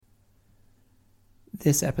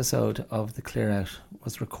This episode of The Clear Out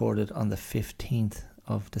was recorded on the 15th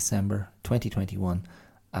of December 2021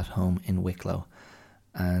 at home in Wicklow,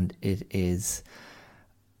 and it is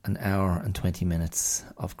an hour and 20 minutes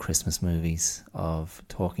of Christmas movies, of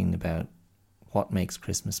talking about what makes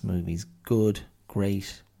Christmas movies good,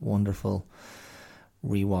 great, wonderful,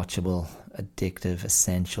 rewatchable, addictive,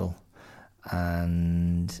 essential.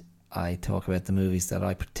 And I talk about the movies that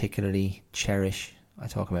I particularly cherish. I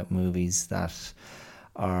talk about movies that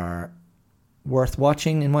are worth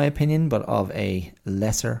watching, in my opinion, but of a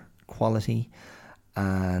lesser quality.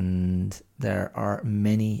 And there are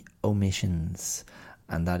many omissions,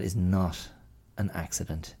 and that is not an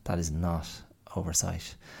accident. That is not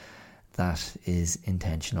oversight. That is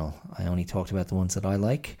intentional. I only talked about the ones that I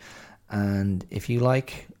like. And if you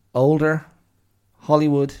like older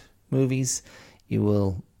Hollywood movies, you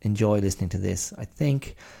will enjoy listening to this. I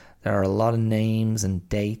think there are a lot of names and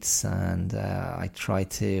dates, and I try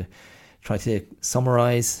to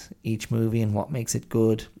summarize each movie and what makes it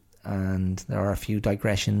good. And there are a few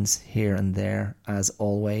digressions here and there, as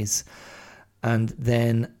always. And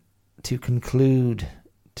then to conclude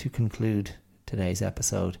today's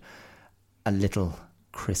episode, a little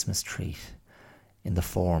Christmas treat in the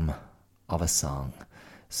form of a song.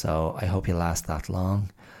 So I hope you last that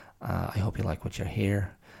long. I hope you like what you're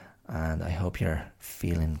here, and I hope you're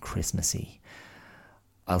feeling Christmassy.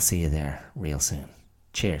 I'll see you there real soon.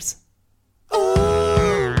 Cheers. Ooh,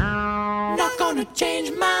 not gonna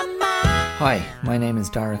change my mind. Hi, my name is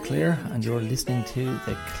Dara Clear, and you're listening to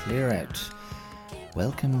The Clear Out.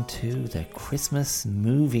 Welcome to the Christmas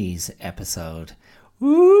movies episode.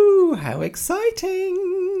 Woo, how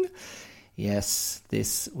exciting! Yes,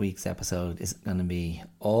 this week's episode is going to be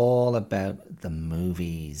all about the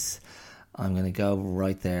movies. I'm going to go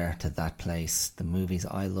right there to that place, the movies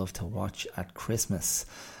I love to watch at Christmas.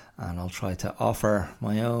 And I'll try to offer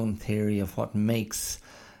my own theory of what makes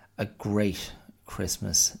a great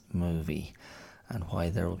Christmas movie, and why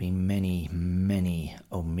there will be many, many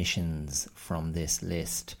omissions from this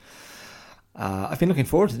list. I've been looking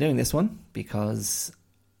forward to doing this one because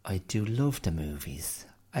I do love the movies.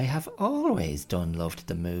 I have always loved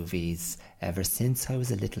the movies ever since I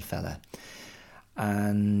was a little fella.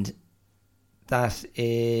 And that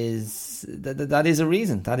is a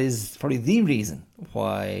reason. That is probably the reason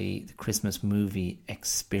why the Christmas movie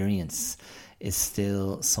experience is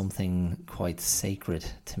still something quite sacred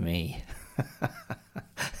to me.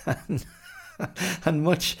 and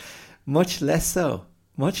much less so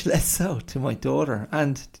to my daughter,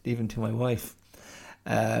 and even to my wife.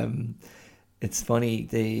 It's funny,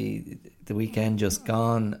 the weekend just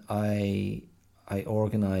gone, I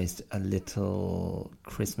organised a little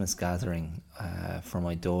Christmas gathering for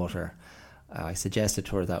my daughter. I suggested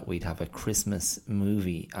to her that we'd have a Christmas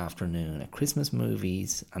movie afternoon, a Christmas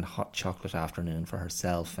movies and hot chocolate afternoon for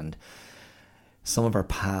herself and some of her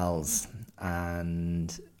pals.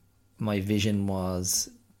 And my vision was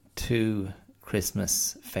 2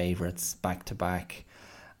 Christmas favourites back to back,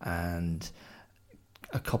 and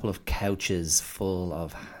a couple of couches full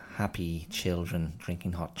of happy children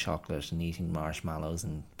drinking hot chocolate and eating marshmallows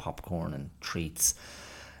and popcorn and treats,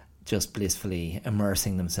 just blissfully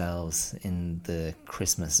immersing themselves in the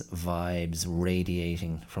Christmas vibes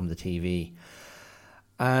radiating from the TV.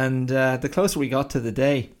 And the closer we got to the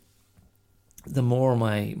day, the more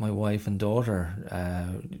my wife and daughter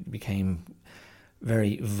became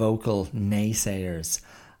very vocal naysayers.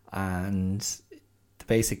 And the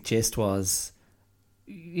basic gist was,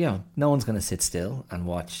 you know, no one's going to sit still and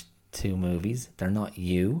watch 2 movies. They're not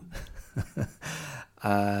you.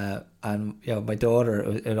 And you know, my daughter,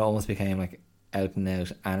 it almost became like out and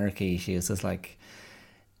out anarchy. She was just like,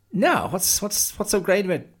 no, what's so great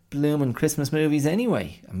about blooming Christmas movies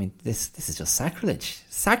anyway? I mean, this is just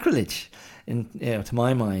sacrilege in, you know, to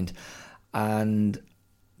my mind. And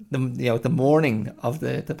the morning of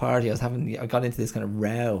the party, I got into this kind of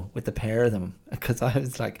row with the pair of them, because I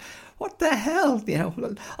was like, what the hell, you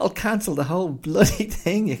know, I'll cancel the whole bloody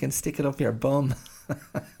thing, you can stick it up your bum.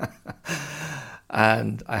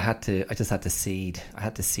 And I just had to cede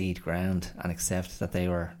ground and accept that they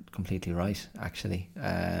were completely right, actually.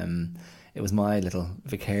 It was my little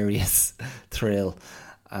vicarious thrill.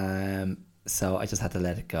 So I just had to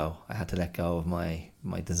let it go. I had to let go of my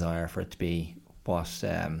desire for it to be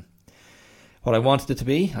what I wanted it to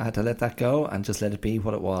be. I had to let that go and just let it be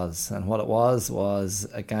what it was. And what it was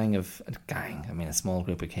a small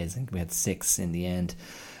group of kids. I think we had 6 in the end.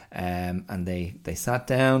 And they sat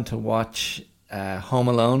down to watch Home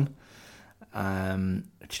Alone,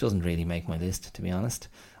 which doesn't really make my list, to be honest,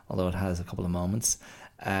 although it has a couple of moments.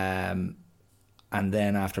 And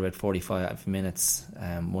then after about 45 minutes,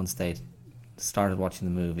 once they started watching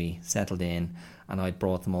the movie, settled in, and I'd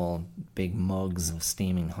brought them all big mugs of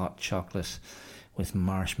steaming hot chocolate with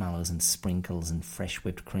marshmallows and sprinkles and fresh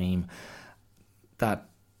whipped cream, that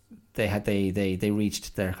they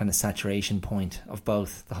reached their kind of saturation point of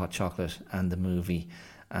both the hot chocolate and the movie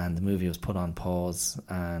was put on pause,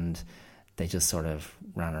 and they just sort of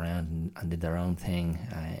ran around and did their own thing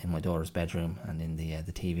in my daughter's bedroom and in the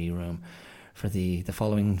TV room for the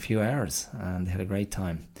following few hours, and they had a great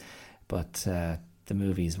time. But the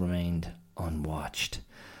movies remained unwatched.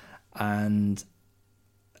 And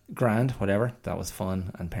grand, whatever, that was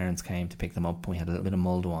fun, and parents came to pick them up. We had a little bit of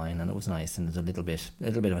mulled wine, and it was nice, and it was a little bit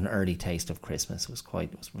of an early taste of Christmas.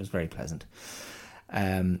 It was very pleasant.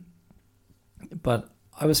 But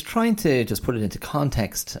I was trying to just put it into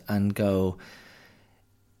context and go,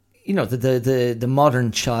 you know, the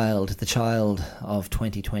modern child, the child of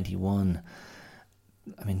 2021.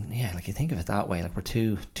 I mean, yeah, like you think of it that way, like we're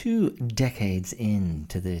two decades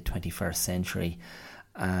into the 21st century,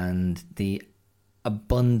 and the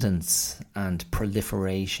abundance and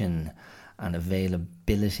proliferation and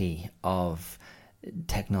availability of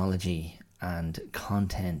technology and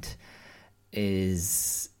content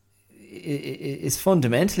is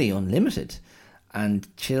fundamentally unlimited,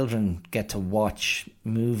 and children get to watch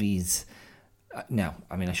movies. Now,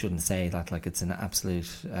 I mean, I shouldn't say that like it's an absolute,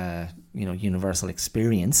 universal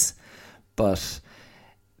experience, but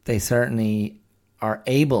they certainly are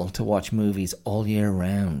able to watch movies all year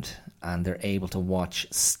round, and they're able to watch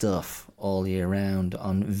stuff all year round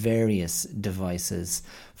on various devices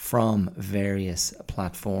from various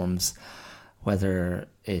platforms, whether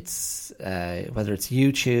it's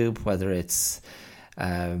YouTube, whether it's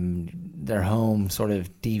their home sort of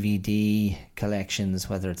DVD collections,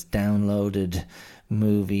 whether it's downloaded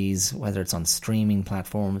movies, whether it's on streaming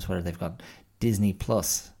platforms, whether they've got Disney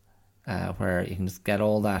Plus, where you can just get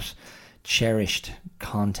all that cherished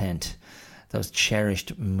content, those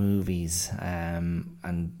cherished movies,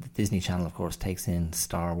 and the Disney Channel, of course, takes in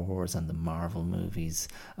Star Wars and the Marvel movies,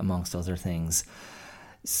 amongst other things.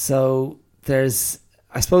 So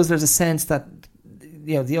I suppose there's a sense that,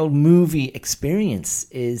 you know, the old movie experience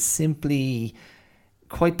is simply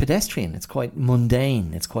quite pedestrian. It's quite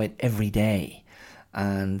mundane. It's quite everyday.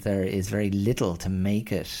 And there is very little to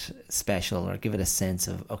make it special or give it a sense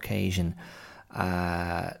of occasion.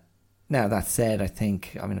 Now, that said, I've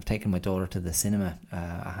taken my daughter to the cinema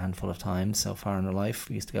a handful of times so far in her life.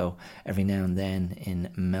 We used to go every now and then in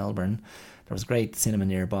Melbourne. There was a great cinema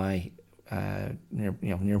nearby,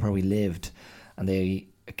 near where we lived, and they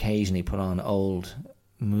occasionally put on old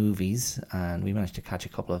movies, and we managed to catch a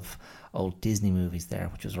couple of old Disney movies there,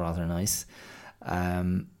 which was rather nice.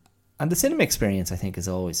 And the cinema experience, I think, is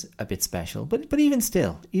always a bit special, but even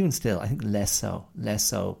still, I think less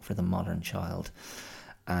so for the modern child.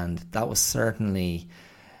 And that was certainly,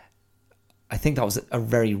 I think that was a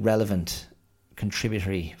very relevant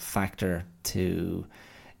contributory factor to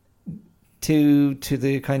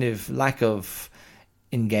the kind of lack of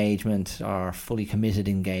engagement or fully committed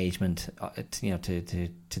engagement,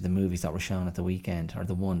 to the movies that were shown at the weekend, or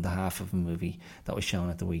the half of a movie that was shown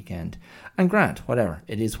at the weekend. And grant, whatever,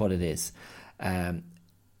 it is what it is.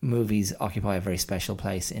 Movies occupy a very special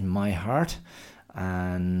place in my heart,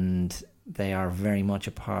 and they are very much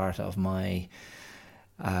a part of my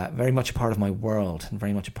world, and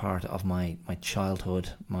very much a part of my childhood,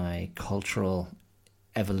 my cultural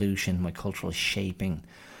evolution, my cultural shaping.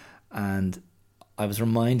 And I was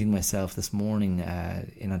reminding myself this morning,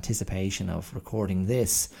 in anticipation of recording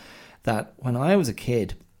this, that when I was a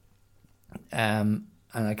kid, and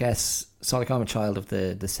I guess, so like I'm a child of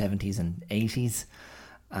the 70s and 80s,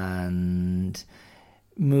 and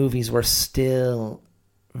movies were still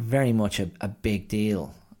very much a big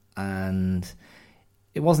deal, and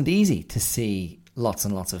it wasn't easy to see lots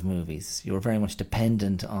and lots of movies. You were very much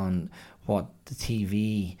dependent on what the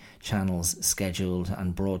TV channels scheduled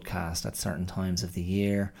and broadcast at certain times of the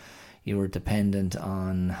year. You were dependent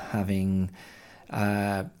on having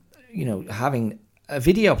a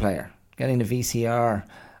video player, getting a VCR,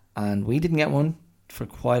 and we didn't get one for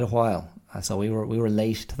quite a while. So we were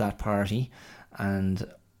late to that party, and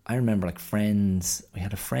I remember we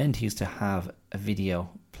had a friend who used to have a video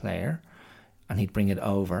player, and he'd bring it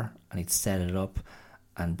over and he'd set it up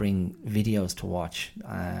and bring videos to watch.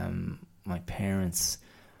 My parents,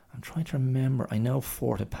 I'm trying to remember, I know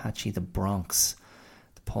Fort Apache, The Bronx,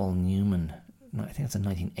 the Paul Newman, I think it's a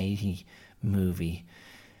 1980 movie,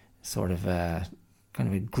 sort of kind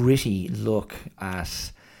of a gritty look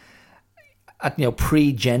at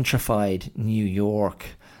pre-gentrified New York,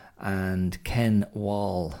 and Ken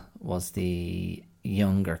Wall was the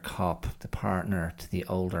younger cop, the partner to the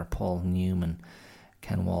older Paul Newman.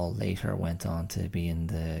 Ken Wall later went on to be in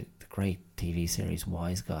the great TV series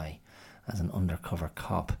Wise Guy as an undercover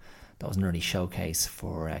cop. That was an early showcase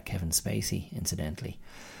for Kevin Spacey, incidentally.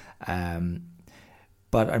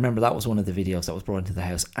 But I remember that was one of the videos that was brought into the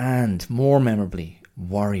house. And more memorably,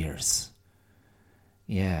 Warriors.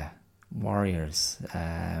 Yeah, Warriors.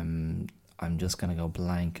 I'm just going to go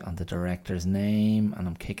blank on the director's name, and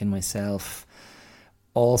I'm kicking myself.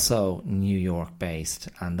 Also New York based,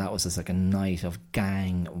 and that was just like a night of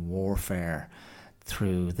gang warfare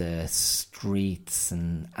through the streets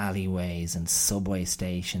and alleyways and subway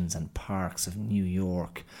stations and parks of New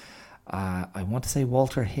York. I want to say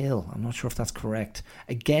Walter Hill, I'm not sure if that's correct.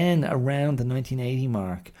 Again, around the 1980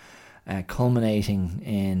 mark, culminating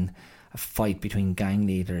in a fight between gang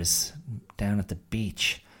leaders down at the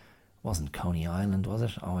beach. Wasn't Coney Island, was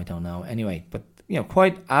it? Oh, I don't know. Anyway, but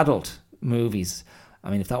quite adult movies. I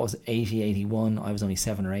mean, if that was 80, 81, I was only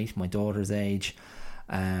 7 or 8, my daughter's age.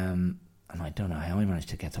 And I don't know how I managed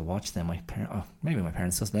to get to watch them. Maybe my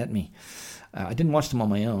parents just let me. I didn't watch them on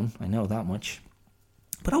my own, I know that much.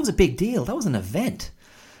 But that was a big deal. That was an event.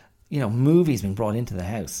 Movies being brought into the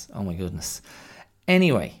house. Oh my goodness.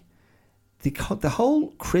 Anyway, the whole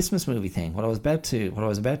Christmas movie thing, what I was about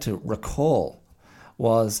to recall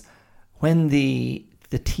was when the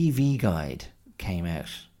TV guide came out,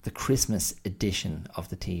 the Christmas edition of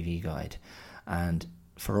the TV guide. And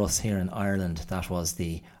for us here in Ireland, that was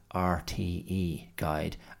the RTE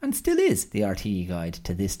guide, and still is the RTE guide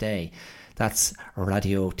to this day. That's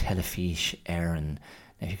Radio Telefiche Éireann.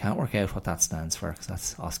 Now, if you can't work out what that stands for, because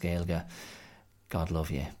that's Oscailga, God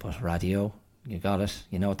love you, but radio, you got it.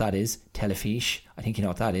 You know what that is? Telefiche, I think you know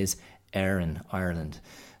what that is. Éireann, Ireland.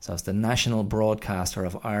 So it's the national broadcaster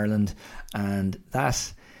of Ireland, and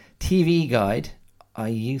that TV guide, I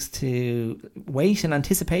used to wait in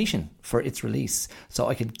anticipation for its release so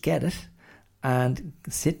I could get it and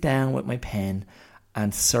sit down with my pen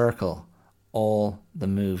and circle all the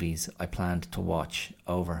movies I planned to watch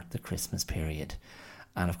over the Christmas period.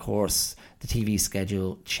 And of course, the TV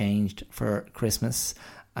schedule changed for Christmas,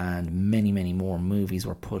 and many, many more movies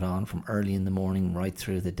were put on from early in the morning right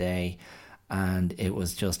through the day. And it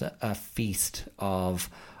was just a feast of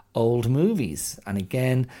old movies. And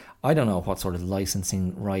again, I don't know what sort of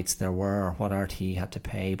licensing rights there were or what RTE had to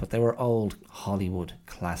pay, but they were old Hollywood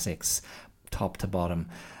classics, top to bottom.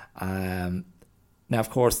 Now, of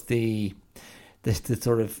course, the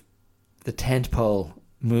sort of the tentpole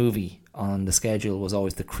movie on the schedule was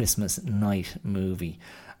always the Christmas night movie,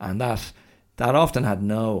 and that often had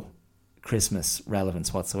no Christmas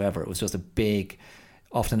relevance whatsoever. It was just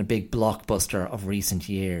often a big blockbuster of recent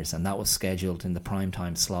years, and that was scheduled in the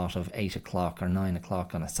primetime slot of 8 o'clock or 9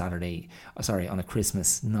 o'clock on a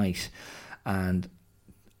Christmas night. And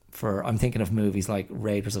I'm thinking of movies like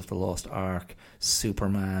Raiders of the Lost Ark,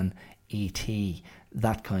 Superman, E.T.,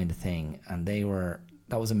 that kind of thing, and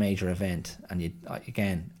that was a major event. And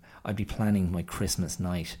I'd be planning my Christmas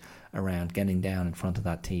night around getting down in front of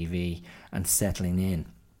that TV and settling in.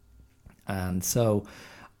 And so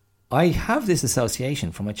I have this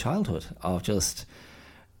association from my childhood of just,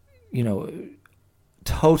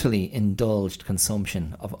 totally indulged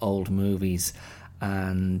consumption of old movies.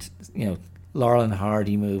 And, Laurel and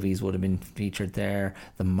Hardy movies would have been featured there,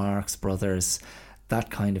 the Marx Brothers, that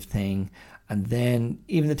kind of thing. And then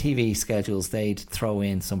even the TV schedules, they'd throw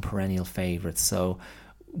in some perennial favourites. So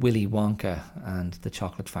Willy Wonka and the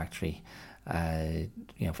Chocolate Factory,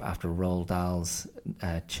 after Roald Dahl's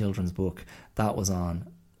children's book, that was on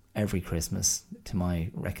every Christmas to my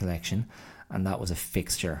recollection, and that was a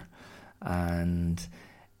fixture. And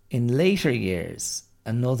in later years,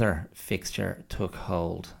 another fixture took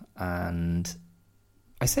hold, and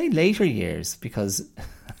I say later years because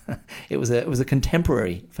it was a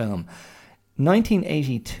contemporary film.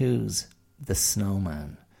 1982's The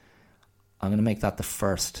Snowman. I'm going to make that the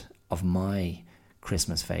first of my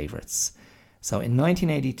Christmas favourites. So in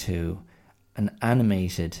 1982, an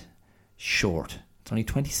animated short. It's only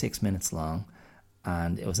 26 minutes long,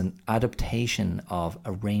 and it was an adaptation of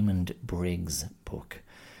a Raymond Briggs book.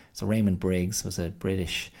 So Raymond Briggs was a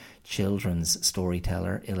British children's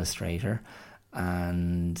storyteller, illustrator,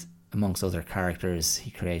 and amongst other characters,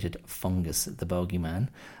 he created Fungus the Bogeyman,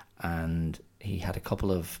 and he had a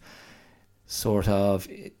couple of sort of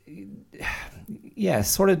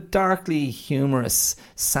darkly humorous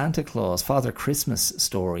Santa Claus, Father Christmas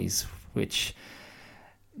stories, which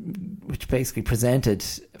basically presented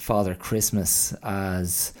Father Christmas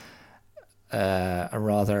as a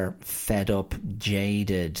rather fed up,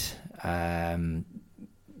 jaded,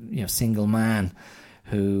 single man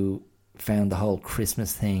who found the whole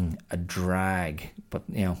Christmas thing a drag, but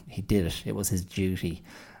he did it. It was his duty.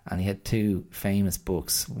 And he had two famous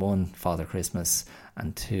books, one Father Christmas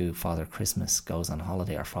and two Father Christmas Goes on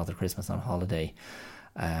Holiday, or Father Christmas on Holiday.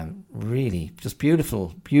 Really just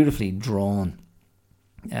beautifully drawn.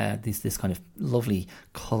 This kind of lovely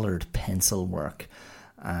coloured pencil work.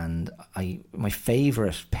 And my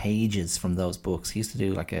favourite pages from those books, he used to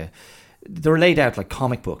do they were laid out like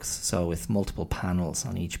comic books, so with multiple panels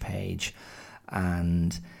on each page.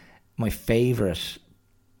 And my favourite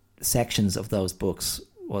sections of those books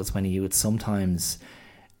was when he would sometimes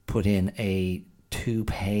put in a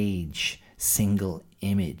 2-page single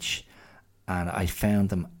image, and I found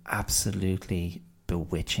them absolutely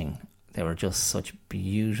bewitching. They were just such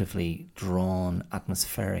beautifully drawn,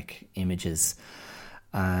 atmospheric images.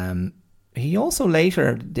 He also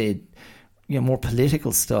later did more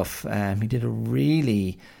political stuff. He did a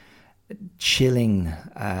really chilling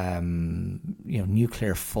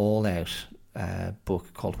nuclear fallout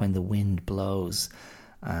book called When the Wind Blows,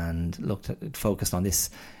 and focused on this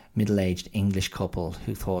middle-aged English couple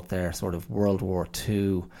who thought their sort of World War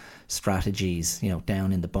II strategies,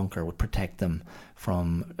 down in the bunker, would protect them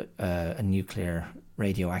from a nuclear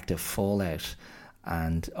radioactive fallout.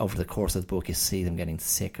 And over the course of the book, you see them getting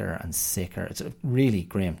sicker and sicker. It's really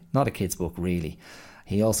grim. Not a kid's book, really.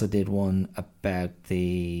 He also did one about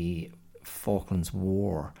the Falklands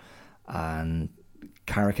War and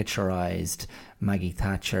caricaturized Maggie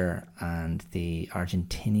Thatcher and the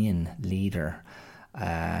Argentinian leader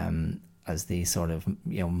as these sort of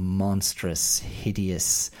monstrous,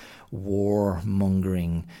 hideous,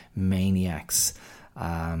 war-mongering maniacs.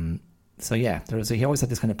 So yeah, he always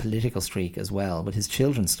had this kind of political streak as well, but his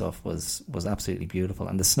children's stuff was absolutely beautiful.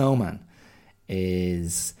 And The Snowman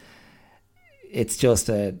it's just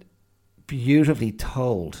a beautifully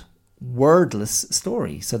told, wordless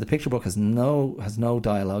story. So the picture book has no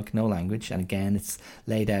dialogue, no language, and again it's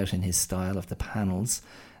laid out in his style of the panels.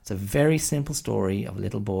 It's a very simple story of a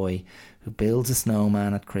little boy who builds a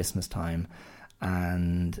snowman at Christmas time,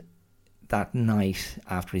 and that night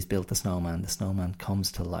after he's built the snowman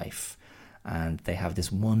comes to life. And they have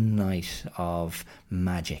this one night of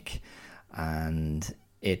magic, and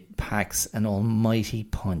it packs an almighty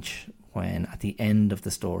punch when at the end of the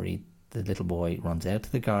story the little boy runs out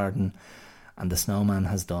to the garden and the snowman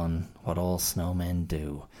has done what all snowmen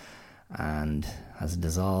do and has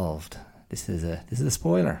dissolved. This is a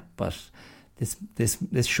spoiler, but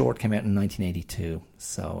this short came out in 1982,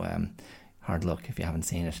 so hard luck if you haven't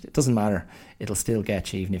seen it. It doesn't matter, it'll still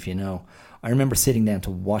get you even if you know. I remember sitting down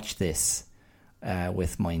to watch this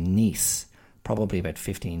with my niece probably about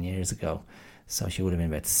 15 years ago, so she would have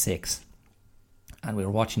been about 6, and we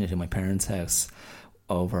were watching it in my parents' house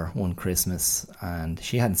over one Christmas, and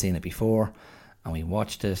she hadn't seen it before, and we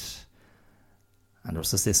watched it, and there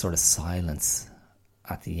was just this sort of silence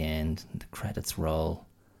at the end, and the credits roll,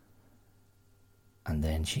 and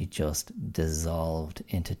then she just dissolved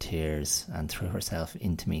into tears and threw herself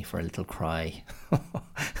into me for a little cry.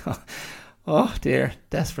 Oh dear,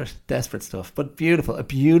 desperate stuff, but beautiful,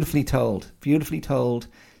 beautifully told,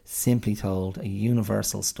 simply told, a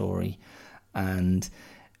universal story, and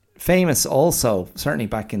famous also, certainly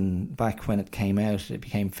back when it came out, it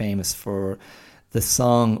became famous for the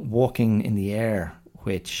song Walking in the Air,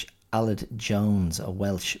 which Aled Jones, a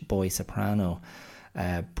Welsh boy soprano,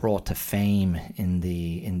 brought to fame in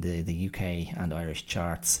the UK and Irish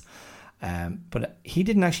charts. But he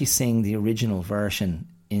didn't actually sing the original version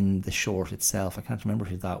in the short itself. I can't remember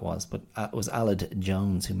who that was, but it was Aled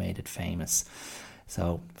Jones who made it famous.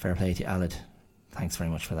 So fair play to Aled. Thanks very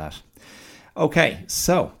much for that. Okay,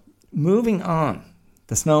 so moving on.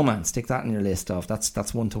 The Snowman, stick that in your list of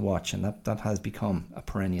that's one to watch, and that has become a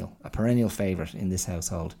perennial favourite in this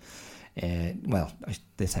household.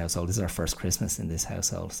 This household, this is our first Christmas in this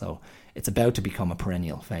household, so it's about to become a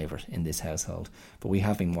perennial favourite in this household, but we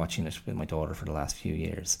have been watching it with my daughter for the last few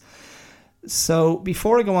years. So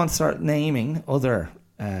before I go on to start naming other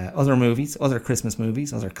movies, other Christmas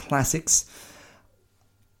movies, other classics,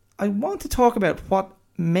 I want to talk about what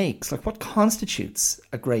constitutes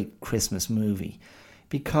a great Christmas movie,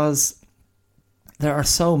 because there are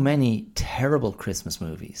so many terrible Christmas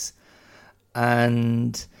movies.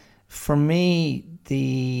 And for me,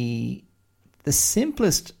 the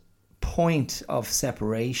simplest point of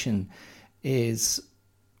separation is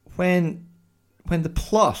when the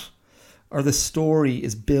plot or the story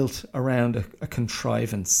is built around a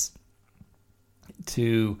contrivance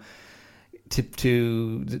the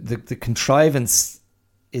contrivance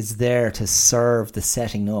is there to serve the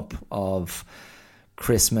setting up of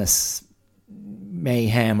Christmas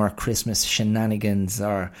mayhem or Christmas shenanigans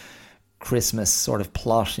or Christmas sort of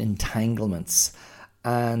plot entanglements.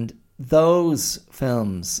 And those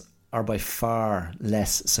films are by far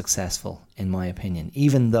less successful, in my opinion,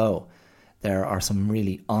 even though there are some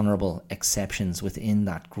really honourable exceptions within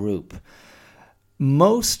that group.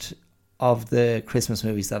 Most of the Christmas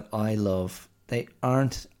movies that I love, they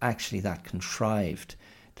aren't actually that contrived.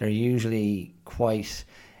 They're usually quite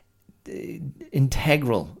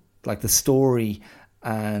integral, like the story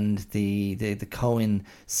and the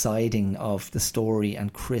coinciding of the story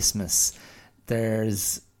and Christmas.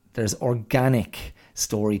 There's organic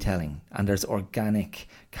storytelling and there's organic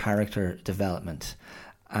character development,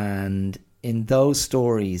 and in those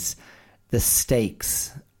stories the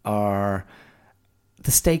stakes are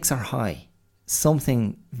high.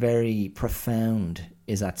 Something very profound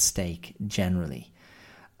is at stake generally,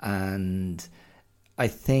 and I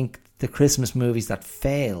think the Christmas movies that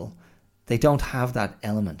fail, they don't have that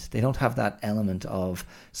element. They don't have that element of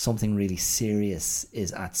something really serious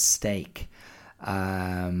is at stake.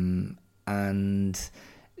 And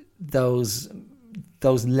those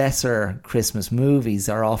lesser Christmas movies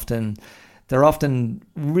are often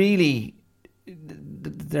really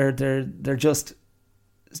they're just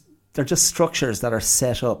structures that are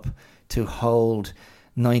set up to hold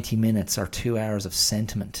 90 minutes or 2 hours of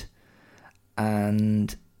sentiment.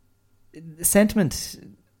 And sentiment,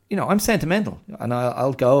 I'm sentimental, and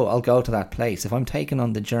I'll go to that place if I'm taken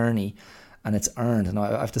on the journey and it's earned. And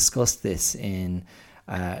I've discussed this in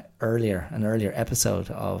an earlier episode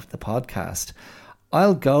of the podcast.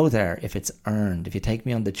 I'll go there if it's earned. If you take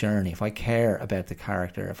me on the journey, if I care about the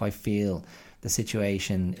character, if I feel the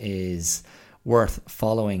situation is worth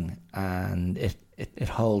following and it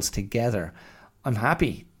holds together, I'm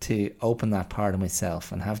happy to open that part of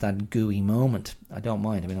myself and have that gooey moment. I don't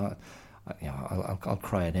mind. I mean, I'll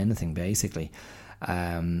cry at anything basically,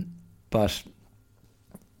 but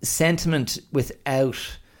sentiment without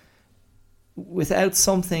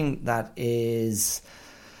something that is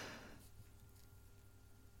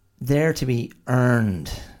there to be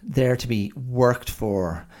earned, there to be worked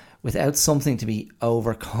for, without something to be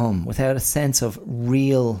overcome, without a sense of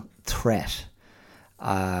real threat,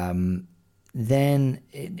 then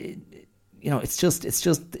it's just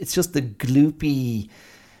the gloopy,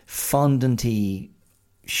 fondanty,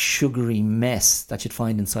 sugary mess that you'd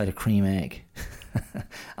find inside a cream egg.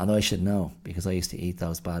 Although I should know, because I used to eat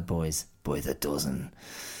those bad boys by the dozen.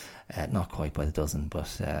 Not quite by the dozen,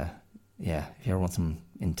 but yeah, if you ever want some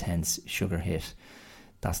intense sugar hit,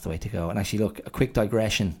 that's the way to go. And actually, look, a quick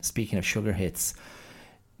digression. Speaking of sugar hits,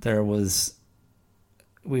 there was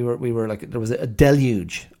a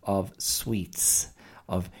deluge of sweets,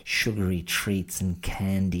 of sugary treats and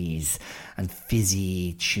candies and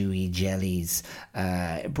fizzy, chewy jellies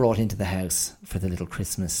brought into the house for the little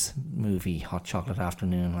Christmas movie Hot Chocolate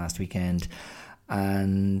Afternoon last weekend.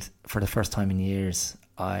 And for the first time in years,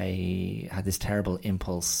 I had this terrible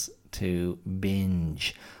impulse to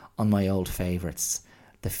binge on my old favourites,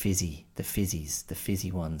 the fizzy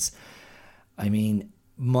ones. I mean,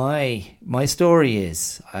 my story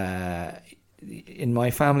is, in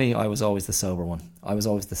my family, I was always the sober one. I was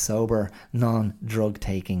always the sober, non-drug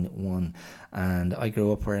taking one, and I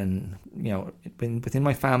grew up within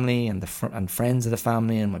my family and and friends of the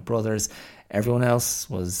family and my brothers. Everyone else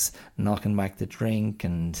was knocking back the drink,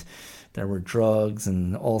 and there were drugs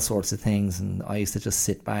and all sorts of things. And I used to just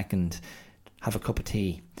sit back and have a cup of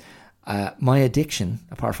tea. My addiction,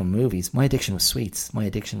 apart from movies, my addiction was sweets. My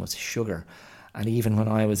addiction was sugar. And even when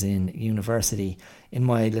I was in university, in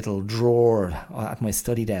my little drawer at my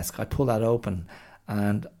study desk, I pull that open,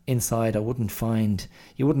 and inside you wouldn't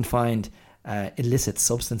find illicit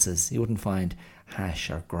substances. You wouldn't find hash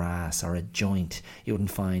or grass or a joint. You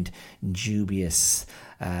wouldn't find dubious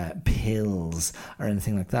pills or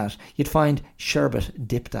anything like that. You'd find sherbet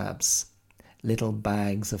dip dabs, little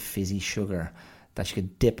bags of fizzy sugar that you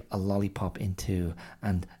could dip a lollipop into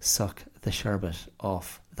and suck the sherbet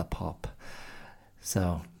off the pop.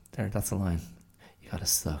 So that's the line. You gotta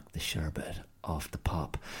suck the sherbet off the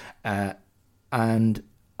pop. And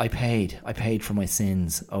I paid for my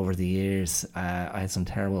sins over the years. I had some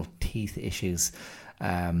terrible teeth issues.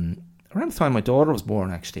 Around the time my daughter was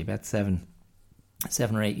born, actually, about 7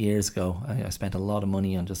 or 8 years ago, I spent a lot of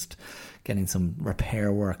money on just getting some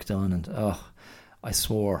repair work done, and I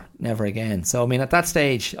swore never again. So I mean, at that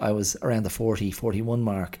stage, I was around the 41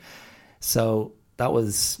 mark. So that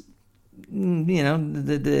was,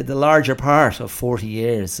 the larger part of 40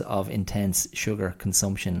 years of intense sugar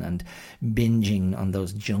consumption and binging on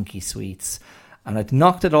those junky sweets. And I'd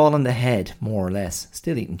knocked it all on the head, more or less.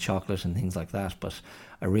 Still eating chocolate and things like that, but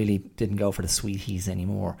I really didn't go for the sweeties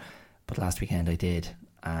anymore. But last weekend I did,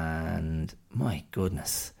 and my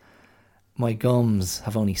goodness, my gums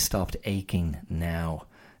have only stopped aching now.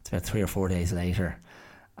 It's about 3 or 4 days later.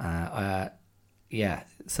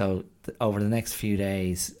 So over the next few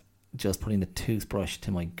days, just putting the toothbrush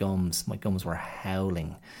to my gums were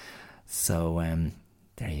howling. So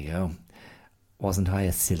there you go. Wasn't I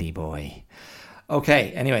a silly boy?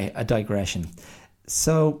 Okay, anyway, a digression.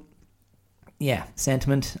 So, yeah,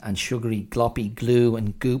 sentiment and sugary gloppy glue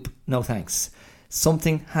and goop, no thanks.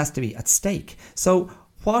 Something has to be at stake. So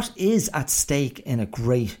what is at stake in a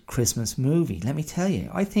great Christmas movie? Let me tell you.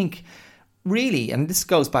 I think really, and this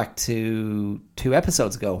goes back to 2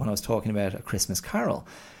 episodes ago when I was talking about A Christmas Carol.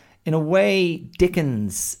 In a way,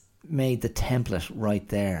 Dickens made the template right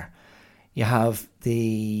there. You have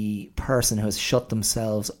the person who has shut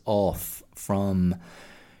themselves off from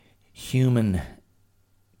human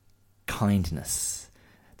kindness.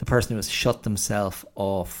 The person who has shut themselves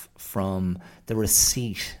off from the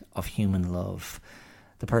receipt of human love.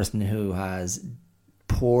 The person who has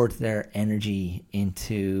poured their energy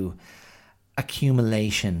into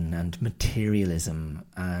accumulation and materialism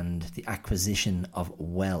and the acquisition of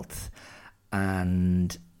wealth.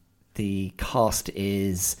 And the cost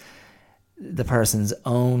is the person's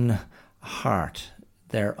own heart,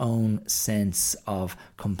 their own sense of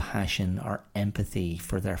compassion or empathy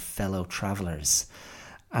for their fellow travellers.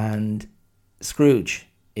 And Scrooge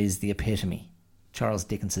is the epitome. Charles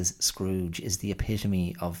Dickens's Scrooge is the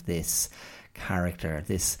epitome of this character,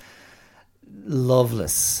 this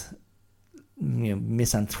loveless,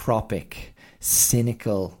 misanthropic,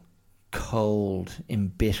 cynical, cold,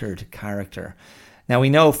 embittered character. Now we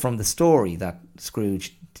know from the story that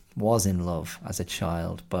Scrooge was in love as a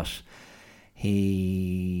child, but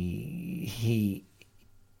he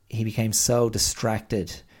became so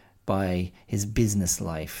distracted by his business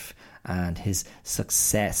life and his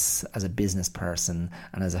success as a business person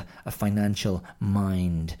and as a financial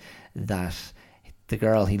mind that the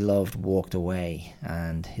girl he loved walked away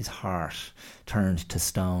and his heart turned to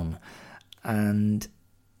stone. And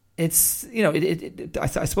it's, I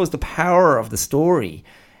suppose the power of the story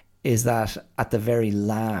is that at the very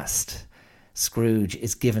last, Scrooge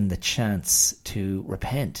is given the chance to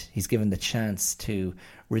repent. He's given the chance to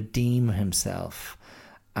redeem himself.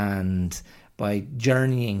 And by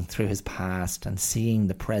journeying through his past and seeing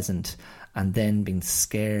the present and then being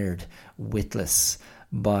scared witless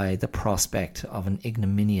by the prospect of an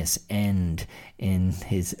ignominious end in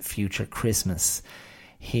his future Christmas,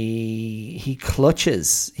 he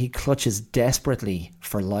clutches desperately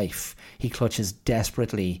for life. He clutches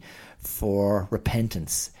desperately for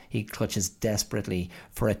repentance. He clutches desperately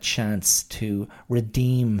for a chance to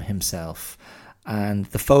redeem himself. And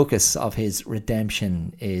the focus of his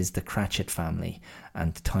redemption is the Cratchit family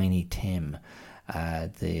and Tiny Tim,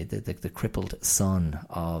 the crippled son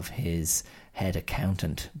of his head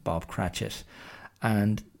accountant, Bob Cratchit.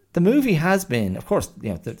 And the movie has been, of course,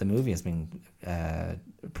 the movie has been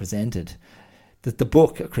presented. The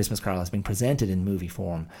book, A Christmas Carol, has been presented in movie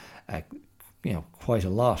form, quite a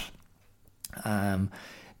lot.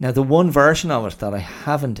 Now, the one version of it that I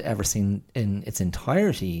haven't ever seen in its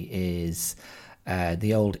entirety is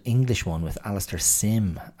the old English one with Alistair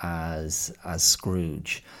Sim as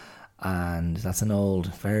Scrooge. And that's an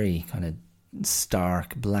old, very kind of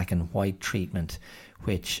stark black and white treatment,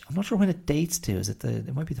 which I'm not sure when it dates to.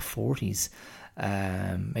 It might be the 40s,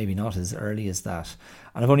 maybe not as early as that.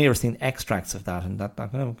 And I've only ever seen extracts of that, and that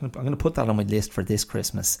I'm going to put that on my list for this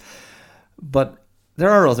Christmas. But there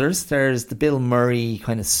are others. There's the Bill Murray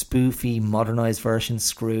kind of spoofy, modernised version,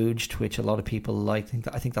 Scrooged, which a lot of people like.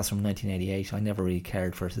 I think that's from 1988. I never really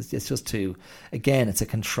cared for it. It's just too, again, it's a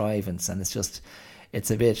contrivance, and it's just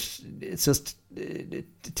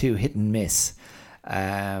too hit and miss.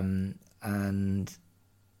 And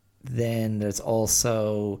then there's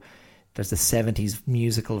the 70s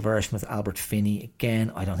musical version with Albert Finney.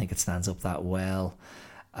 Again, I don't think it stands up that well.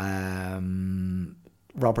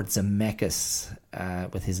 Robert Zemeckis,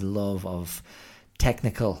 with his love of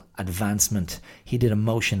technical advancement, he did a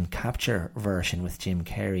motion capture version with Jim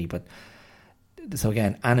Carrey, but so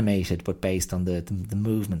again, animated but based on the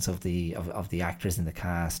movements of the actors in the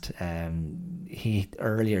cast. He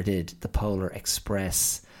earlier did the Polar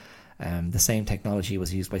Express. The same technology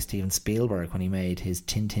was used by Steven Spielberg when he made his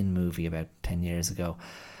Tintin movie about 10 years ago.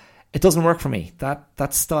 It doesn't work for me.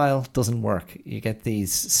 That style doesn't work. You get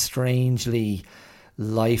these strangely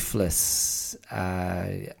lifeless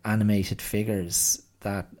animated figures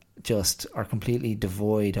that just are completely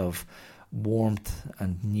devoid of warmth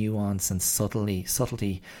and nuance and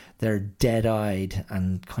subtlety. They're dead-eyed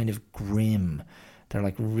and kind of grim. They're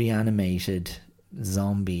like reanimated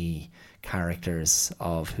zombie characters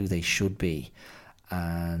of who they should be,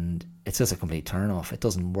 and it's just a complete turn off. It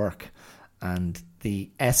doesn't work. And the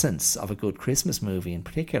essence of a good Christmas movie in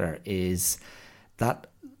particular is that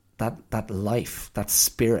life, that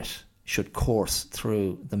spirit should course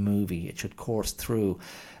through the movie. It should course through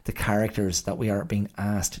the characters that we are being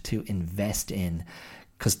asked to invest in,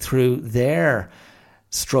 because through their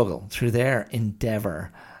struggle, through their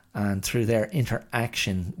endeavour, and through their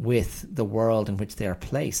interaction with the world in which they are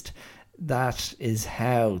placed, that is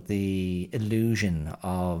how the illusion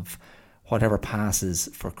of whatever passes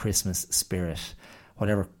for Christmas spirit,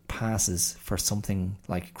 whatever passes for something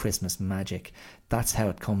like Christmas magic, that's how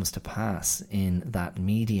it comes to pass in that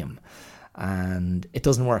medium. And it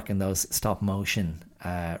doesn't work in those stop motion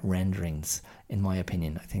renderings, in my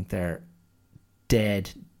opinion. I think they're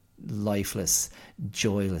dead, lifeless,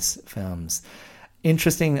 joyless films.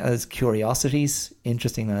 Interesting as curiosities,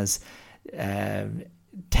 interesting as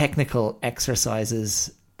technical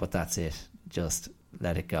exercises, but that's it. Just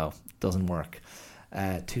let it go. Doesn't work.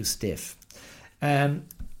 Too stiff.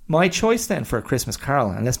 My choice then for A Christmas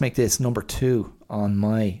Carol, and let's make this number 2 on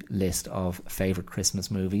my list of favourite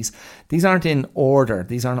Christmas movies. These aren't in order.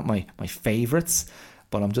 These aren't my favourites,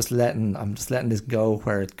 but I'm just letting this go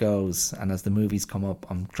where it goes. And as the movies come up,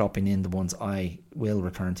 I'm dropping in the ones I will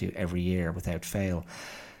return to every year without fail.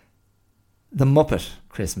 The Muppet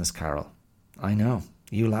Christmas Carol. I know,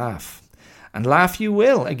 you laugh. And laugh you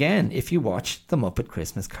will, again, if you watch The Muppet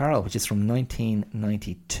Christmas Carol, which is from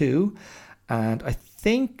 1992. And I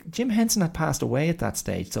think Jim Henson had passed away at that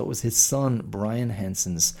stage, so it was his son, Brian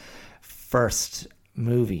Henson's first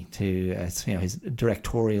movie to, his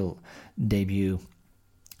directorial debut.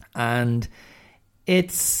 And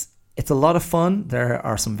it's a lot of fun. There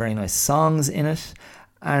are some very nice songs in it.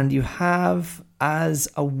 And you have, as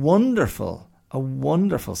a wonderful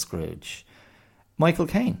Scrooge, Michael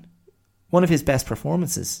Caine. One of his best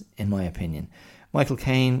performances, in my opinion. Michael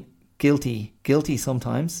Caine, guilty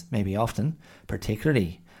sometimes, maybe often,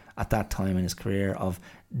 particularly at that time in his career, of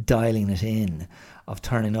dialing it in, of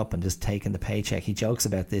turning up and just taking the paycheck. He jokes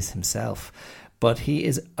about this himself. But he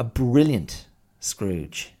is a brilliant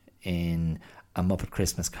Scrooge in A Muppet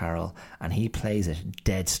Christmas Carol, and he plays it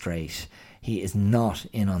dead straight. He is not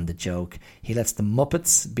in on the joke. He lets the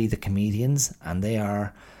Muppets be the comedians, and they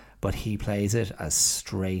are, but he plays it as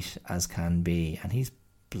straight as can be, and he's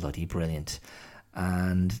bloody brilliant.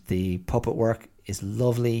 And the puppet work is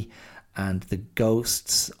lovely, and the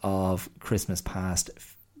ghosts of Christmas past,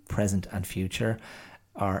 present and future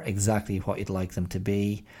are exactly what you'd like them to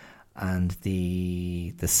be. And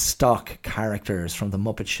the stock characters from the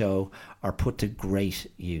Muppet Show are put to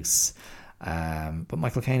great use. But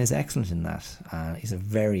Michael Caine is excellent in that. He's a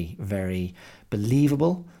very, very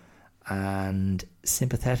believable and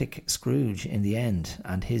sympathetic Scrooge in the end,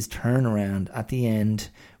 and his turnaround at the end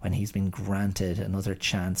when he's been granted another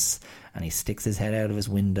chance and he sticks his head out of his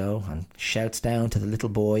window and shouts down to the little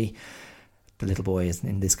boy. The little boy is,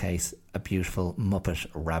 in this case, a beautiful Muppet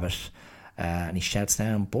rabbit, and he shouts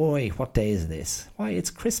down, "Boy, what day is this?" "Why, it's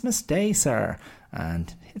Christmas Day, sir."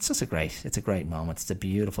 And it's just a great moment. It's a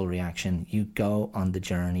beautiful reaction. You go on the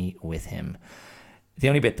journey with him. The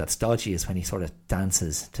only bit that's dodgy is when he sort of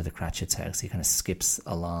dances to the Cratchit's house. He kind of skips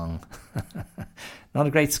along. Not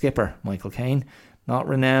a great skipper, Michael Caine. Not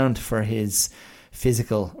renowned for his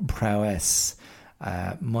physical prowess.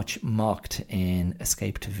 Much mocked in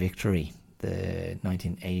Escape to Victory, the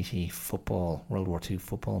 1980 World War II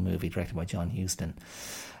football movie directed by John Huston.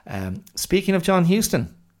 Speaking of John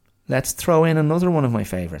Huston, let's throw in another one of my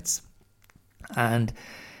favourites. And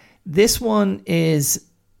this one is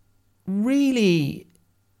really,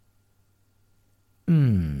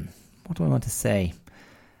 what do I want to say?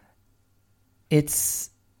 It's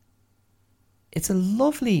a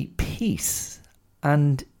lovely piece,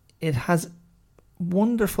 and it has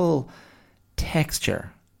wonderful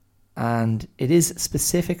texture, and it is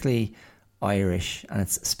specifically Irish, and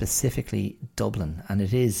it's specifically Dublin, and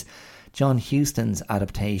it is John Huston's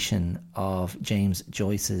adaptation of James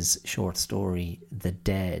Joyce's short story The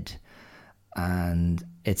Dead, and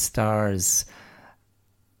it stars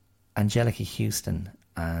Angelica Houston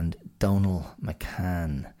and Donal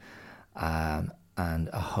McCann, and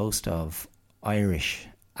a host of Irish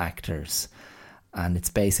actors. And it's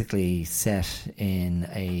basically set in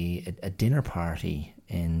a dinner party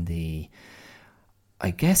in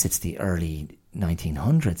I guess it's the early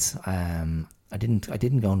 1900s. I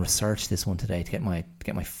didn't go and research this one today to get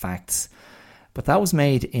my facts, but that was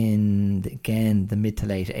made in, again, the mid to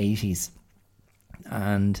late 80s,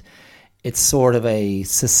 and it's sort of a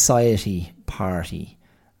society party,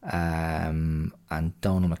 and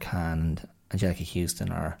Donal McCann Angelica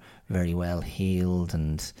Houston are very well heeled,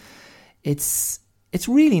 and it's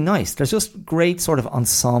really nice. There's just great sort of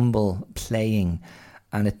ensemble playing,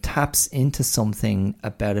 and it taps into something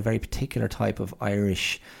about a very particular type of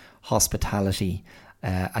Irish hospitality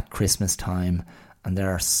at Christmas time. And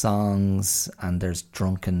there are songs, and there's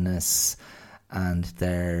drunkenness, and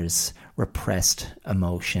there's repressed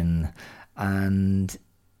emotion, and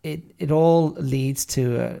it all leads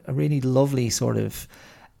to a really lovely sort of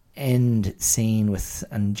end scene with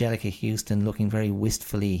Angelica Houston looking very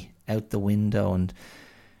wistfully out the window and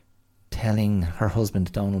telling her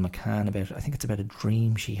husband Donald McCann about, I think it's about a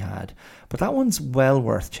dream she had. But that one's well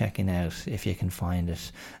worth checking out if you can find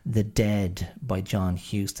it. The Dead by John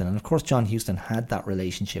Huston. And of course John Huston had that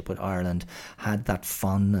relationship with Ireland, had that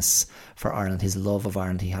fondness for Ireland, his love of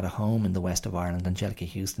Ireland. He had a home in the west of Ireland. Angelica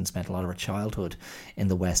Houston spent a lot of her childhood in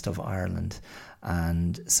the west of Ireland.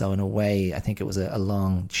 And so in a way, I think it was a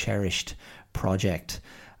long cherished project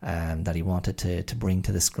that he wanted to bring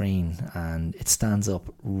to the screen, and it stands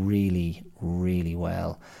up really, really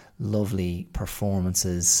well. Lovely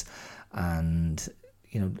performances, and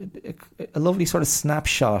a lovely sort of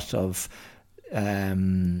snapshot of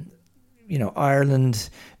Ireland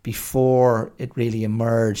before it really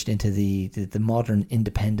emerged into the modern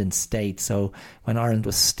independent state. So when Ireland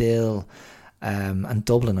was still, and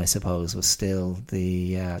Dublin, I suppose, was still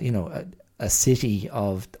the a city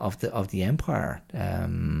of the empire.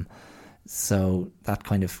 So that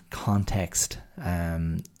kind of context,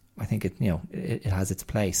 I think it has its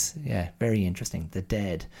place. Yeah, very interesting. The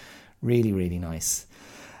Dead, really, really nice.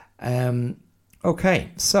 Okay,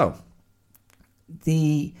 so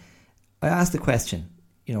I asked the question,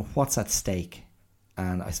 what's at stake?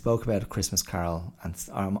 And I spoke about A Christmas Carol, and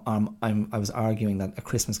I was arguing that A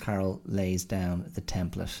Christmas Carol lays down the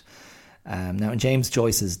template. Now in James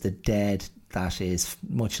Joyce's The Dead, that is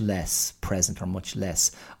much less present or much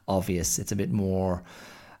less obvious. It's a bit more,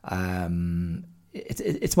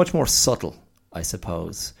 it's much more subtle, I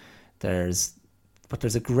suppose. But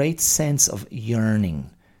there's a great sense of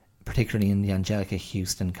yearning, particularly in the Angelica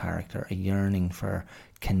Houston character, a yearning for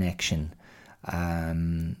connection,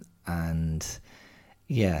 and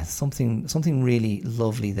yeah, something really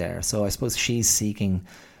lovely there. So I suppose she's seeking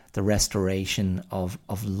the restoration of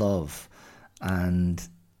love. And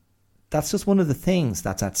that's just one of the things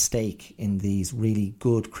that's at stake in these really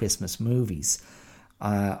good Christmas movies.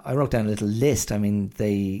 I wrote down a little list. I mean,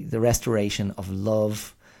 the restoration of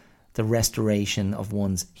love, the restoration of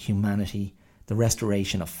one's humanity, the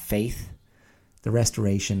restoration of faith, the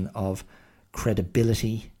restoration of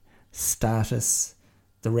credibility, status,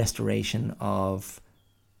 the restoration of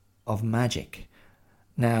magic.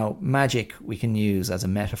 Now, magic we can use as a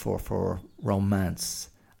metaphor for romance,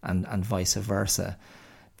 and vice versa.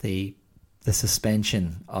 The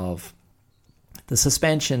suspension of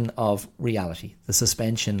reality, the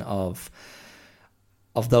suspension of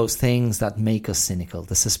those things that make us cynical,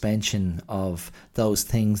 the suspension of those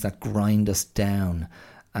things that grind us down,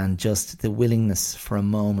 and just the willingness for a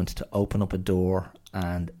moment to open up a door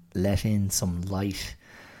and let in some light,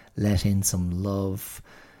 let in some love,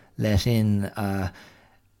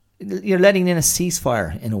 you're letting in a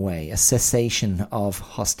ceasefire, in a way, a cessation of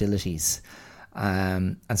hostilities.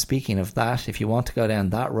 And speaking of that, if you want to go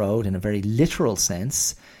down that road in a very literal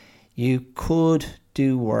sense, you could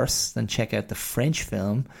do worse than check out the French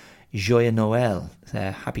film Joyeux Noël,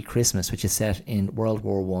 Happy Christmas, which is set in World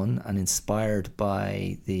War I and inspired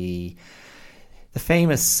by the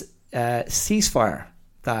famous ceasefire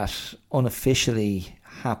that unofficially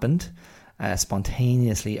happened,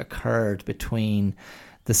 spontaneously occurred between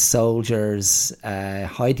the soldiers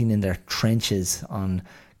hiding in their trenches on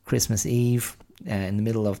Christmas Eve in the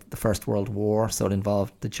middle of the First World War. So it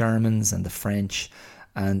involved the Germans and the French.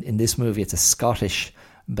 And in this movie, it's a Scottish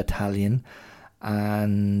battalion.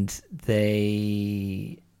 And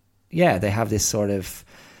they have this sort of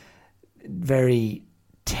very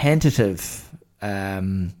tentative,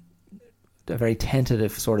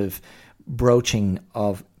 sort of broaching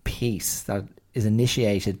of peace that is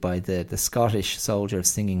initiated by the Scottish soldiers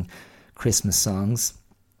singing Christmas songs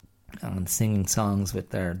and singing songs with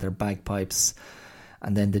their bagpipes,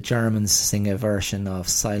 and then the Germans sing a version of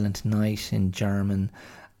Silent Night in German,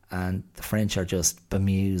 and the French are just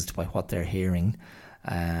bemused by what they're hearing.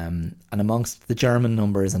 And amongst the German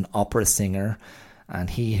number is an opera singer, and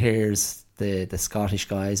he hears the Scottish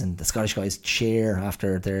guys, and the Scottish guys cheer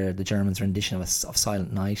after the Germans' rendition of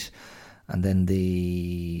Silent Night. And then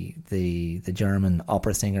the German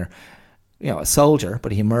opera singer, a soldier,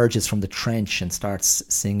 but he emerges from the trench and starts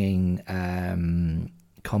singing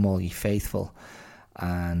 "Come All Ye Faithful,"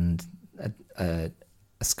 and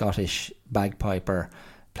a Scottish bagpiper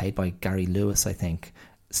played by Gary Lewis, I think,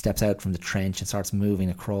 steps out from the trench and starts moving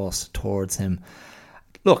across towards him.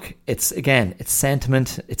 Look, it's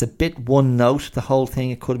sentiment. It's a bit one note, the whole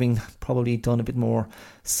thing. It could have been probably done a bit more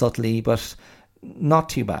subtly, but not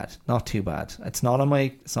too bad. Not too bad. It's not on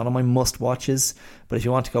my must watches, but if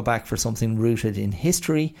you want to go back for something rooted in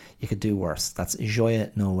history, you could do worse. That's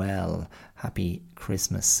Joyeux Noël, Happy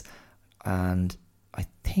Christmas. And I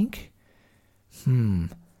think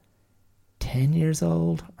 10 years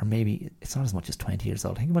old, or maybe it's not as much as 20 years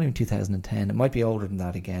old. I think it might be 2010. It might be older than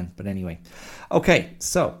that again, but anyway. Okay,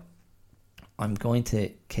 so I'm going to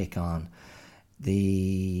kick on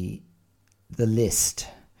the list.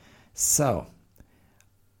 So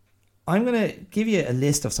I'm going to give you a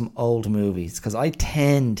list of some old movies, because I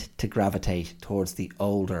tend to gravitate towards the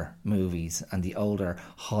older movies and the older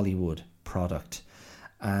Hollywood product.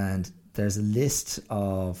 And there's a list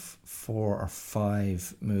of 4 or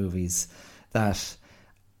 5 movies that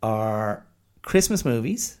are Christmas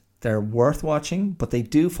movies. They're worth watching, but they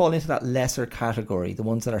do fall into that lesser category, the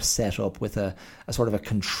ones that are set up with a sort of a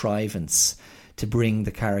contrivance to bring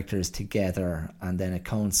the characters together, and then it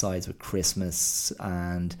coincides with Christmas,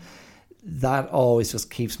 and that always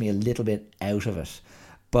just keeps me a little bit out of it.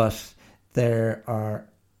 But there are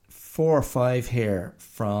 4 or 5 here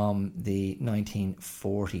from the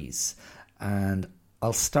 1940s, and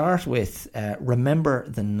I'll start with Remember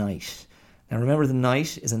the Night. Now, Remember the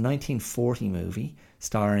Night is a 1940 movie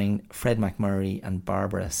starring Fred MacMurray and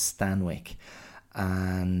Barbara Stanwyck,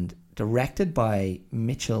 and directed by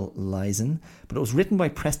Mitchell Leisen, but it was written by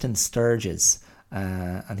Preston Sturges,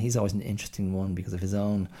 and he's always an interesting one because of his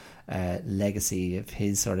own legacy, of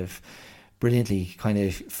his sort of brilliantly kind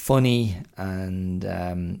of funny and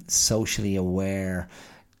socially aware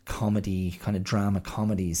comedy, kind of drama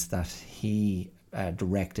comedies that he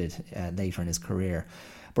directed later in his career.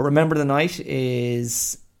 But Remember the Night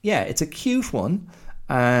is, it's a cute one,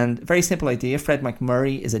 and very simple idea. Fred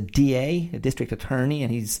MacMurray is a DA, a district attorney,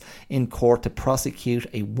 and he's in court to prosecute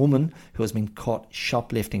a woman who has been caught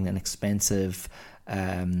shoplifting an expensive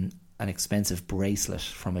bracelet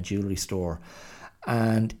from a jewellery store.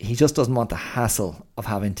 And he just doesn't want the hassle of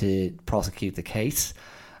having to prosecute the case,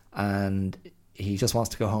 and he just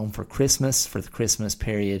wants to go home for Christmas, for the Christmas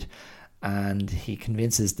period, and he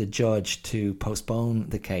convinces the judge to postpone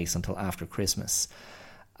the case until after Christmas.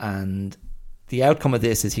 And the outcome of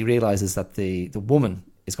this is he realises that the woman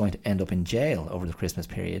is going to end up in jail over the Christmas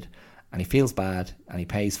period, and he feels bad, and he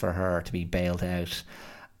pays for her to be bailed out,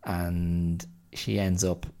 and she ends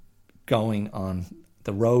up going on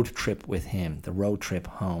the road trip with him, the road trip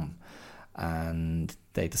home, and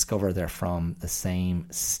they discover they're from the same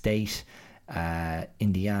state,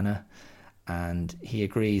 Indiana, and he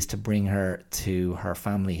agrees to bring her to her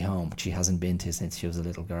family home, which she hasn't been to since she was a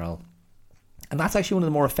little girl. And that's actually one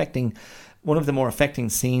of the more affecting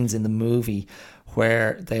scenes in the movie,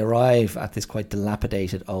 where they arrive at this quite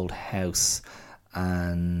dilapidated old house.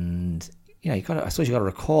 And I suppose you got to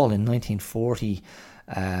recall, in 1940,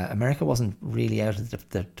 America wasn't really out of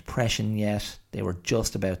the Depression yet. They were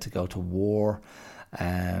just about to go to war,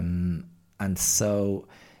 and so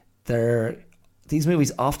these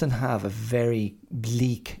movies often have a very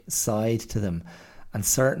bleak side to them. And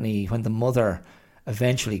certainly when the mother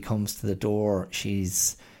eventually comes to the door,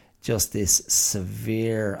 she's just this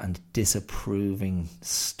severe and disapproving,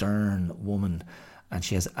 stern woman, and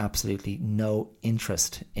she has absolutely no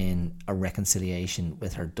interest in a reconciliation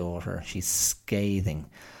with her daughter. She's scathing,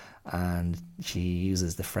 and she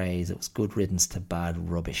uses the phrase, "It was good riddance to bad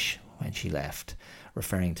rubbish," when she left,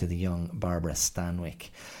 referring to the young Barbara Stanwyck.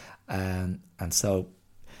 And so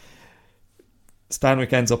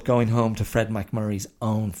Stanwyck ends up going home to Fred MacMurray's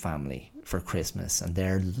own family for Christmas, and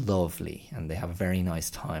they're lovely, and they have a very nice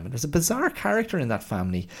time. And there's a bizarre character in that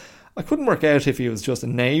family. I couldn't work out if he was just a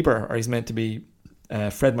neighbour or he's meant to be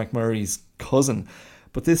Fred MacMurray's cousin,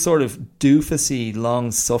 but this sort of doofusy,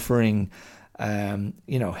 long-suffering,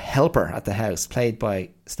 helper at the house, played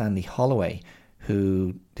by Stanley Holloway,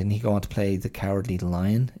 who didn't he go on to play the Cowardly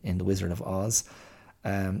Lion in The Wizard of Oz?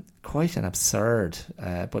 Quite an absurd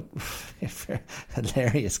but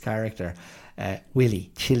hilarious character,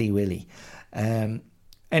 Chilly Willy.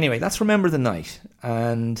 Anyway, that's Remember the Night,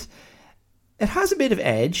 and it has a bit of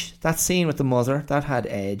edge. That scene with the mother, that had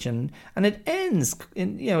edge, and it ends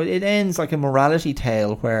like a morality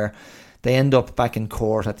tale where they end up back in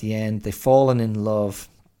court at the end. They've fallen in love,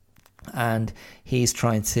 and he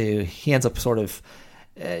ends up sort of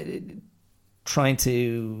trying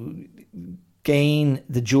to gain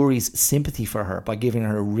the jury's sympathy for her by giving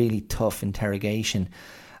her a really tough interrogation.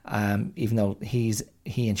 even though he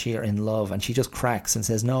and she are in love, and she just cracks and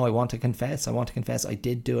says, no, I want to confess, I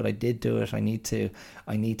did do it, I need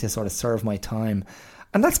to sort of serve my time.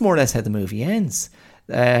 And that's more or less how the movie ends.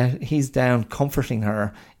 He's down comforting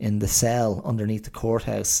her in the cell underneath the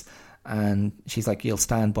courthouse, and she's like, you'll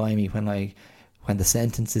stand by me when the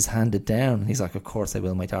sentence is handed down. And he's like, of course I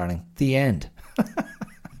will, my darling. The end.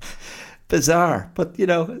 Bizarre, but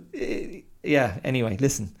yeah, anyway,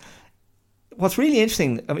 listen, what's really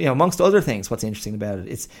interesting, amongst other things, what's interesting about it,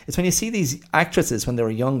 it's when you see these actresses when they were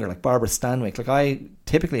younger, like Barbara Stanwyck. Like, I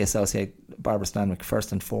typically associate Barbara Stanwyck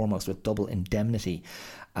first and foremost with Double Indemnity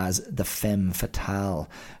as the femme fatale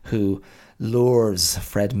who lures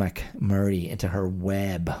Fred MacMurray into her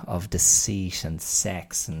web of deceit and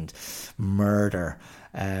sex and murder.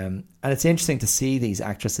 And it's interesting to see these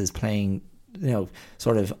actresses playing,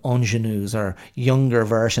 sort of ingenues or younger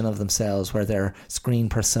version of themselves, where their screen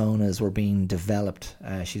personas were being developed.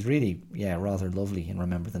 She's really, rather lovely in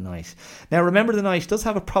Remember the Night. Now, Remember the Night does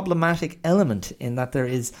have a problematic element in that there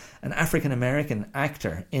is an African-American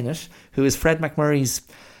actor in it who is Fred MacMurray's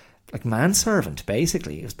manservant,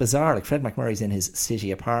 basically. It was bizarre. Like, Fred MacMurray's in his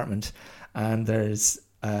city apartment, and there's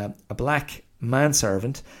a black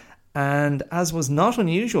manservant. And as was not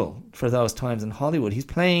unusual for those times in Hollywood, he's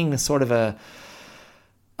playing a sort of a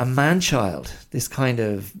man-child, this kind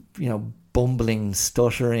of, bumbling,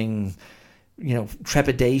 stuttering,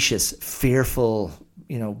 trepidatious, fearful,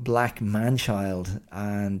 black man-child.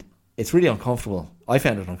 And it's really uncomfortable. I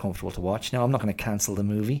found it uncomfortable to watch. Now, I'm not going to cancel the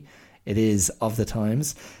movie. It is of the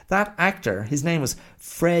times. That actor, his name was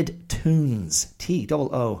Fred Toones,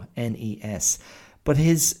 Toones. But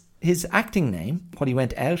his acting name, what he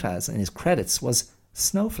went out as in his credits, was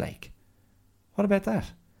Snowflake. What about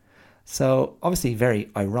that? So, obviously very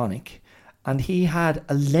ironic. And he had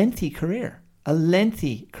a lengthy career,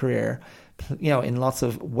 in lots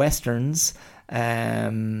of westerns,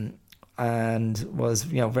 and was,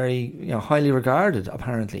 very, highly regarded,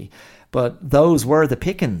 apparently. But those were the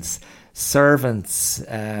pickings. Servants,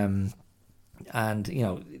 and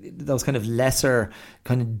those kind of lesser,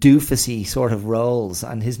 kind of doofusy sort of roles.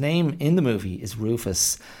 And his name in the movie is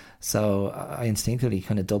Rufus, so I instinctively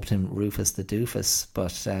kind of dubbed him Rufus the Doofus.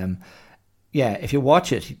 But if you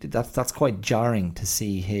watch it, that's quite jarring to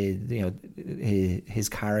see his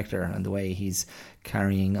character and the way he's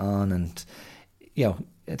carrying on, and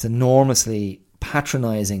it's enormously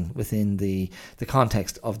patronising within the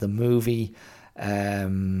context of the movie.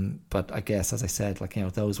 But I guess, as I said,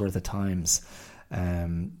 those were the times.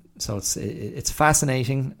 So it's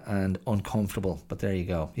fascinating and uncomfortable, but there you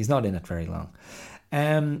go. He's not in it very long.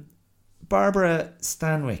 Barbara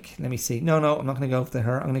Stanwyck, let me see. No, I'm not going to go to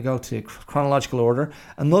her. I'm going to go to chronological order.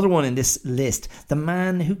 Another one in this list, The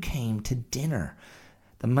Man Who Came to Dinner.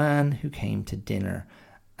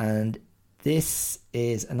 And this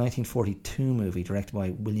is a 1942 movie directed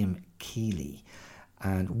by William Keighley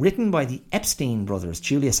and written by the Epstein brothers,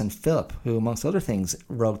 Julius and Philip, who, amongst other things,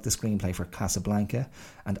 wrote the screenplay for Casablanca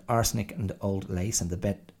and Arsenic and Old Lace and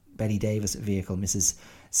the Betty Davis vehicle, Mrs.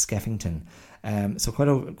 Skeffington. So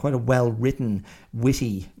quite a well-written,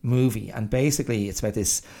 witty movie. And basically it's about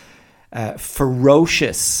this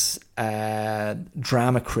ferocious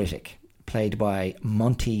drama critic played by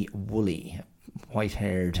Monty Woolley,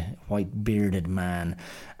 white-haired, white-bearded man.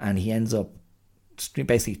 And he ends up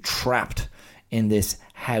basically trapped in this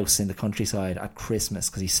house in the countryside at Christmas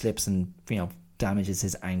because he slips and damages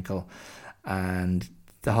his ankle. And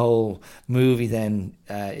the whole movie then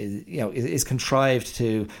is contrived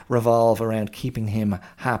to revolve around keeping him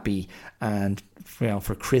happy and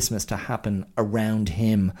for Christmas to happen around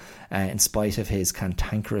him, in spite of his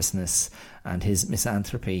cantankerousness and his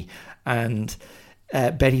misanthropy. And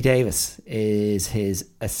Betty Davis is his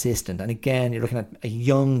assistant. And again, you're looking at a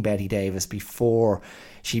young Betty Davis before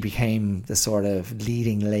she became the sort of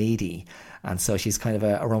leading lady. And so she's kind of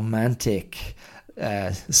a romantic,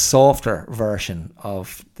 softer version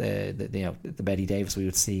of the Betty Davis we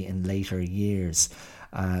would see in later years.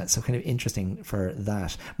 So kind of interesting for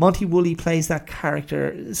that. Monty Woolley plays that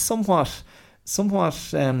character somewhat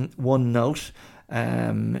one note.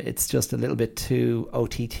 It's just a little bit too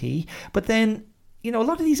OTT. But then, a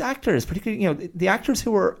lot of these actors, particularly, the actors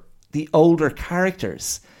who were the older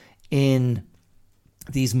characters in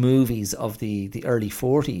these movies of the early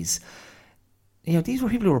 40s, these were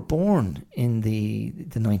people who were born in the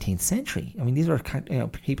 19th century. I mean, these were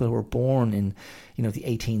people who were born in the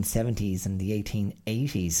 1870s and the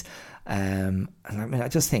 1880s. And I mean, I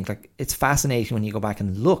just think it's fascinating when you go back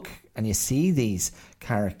and look and you see these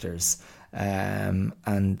characters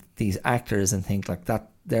and these actors and think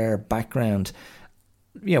that their background,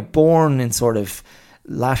 born in sort of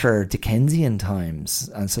latter Dickensian times,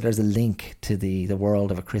 and so there's a link to the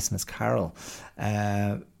world of A Christmas Carol.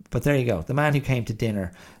 But there you go, The Man Who Came to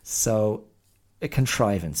Dinner. So a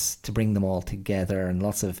contrivance to bring them all together, and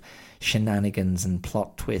lots of shenanigans and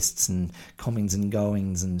plot twists and comings and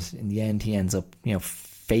goings, and in the end he ends up,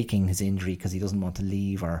 faking his injury because he doesn't want to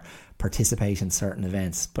leave or participate in certain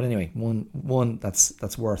events. But anyway, one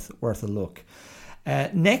that's worth a look.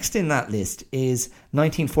 Next in that list is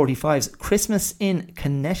 1945's Christmas in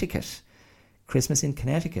Connecticut. Christmas in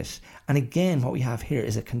Connecticut. And again, what we have here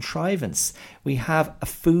is a contrivance. We have a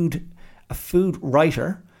food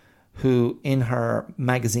writer who, in her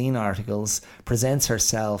magazine articles, presents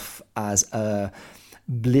herself as a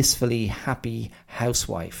blissfully happy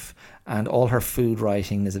housewife. And all her food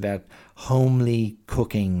writing is about homely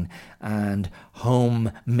cooking and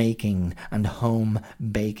home making and home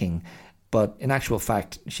baking. But in actual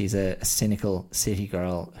fact, she's a cynical city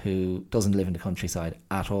girl who doesn't live in the countryside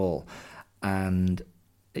at all. And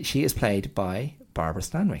she is played by Barbara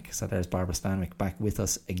Stanwyck. So there's Barbara Stanwyck back with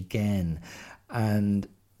us again. And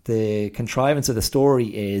the contrivance of the story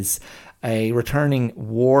is a returning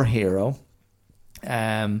war hero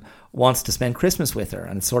wants to spend Christmas with her,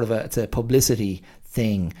 and it's a publicity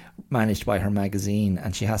thing managed by her magazine,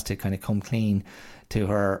 and she has to kind of come clean to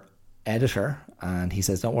her editor, and he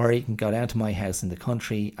says, don't worry, you can go down to my house in the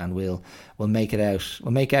country and we'll make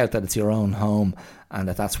out that it's your own home, and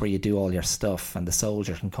that's where you do all your stuff, and the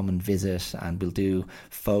soldier can come and visit, and we'll do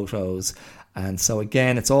photos. And so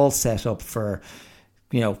again, it's all set up for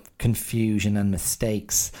confusion and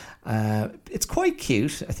mistakes. It's quite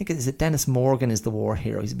cute. I think Dennis Morgan is the war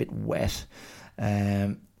hero. He's a bit wet.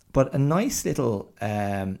 But a nice little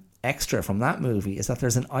extra from that movie is that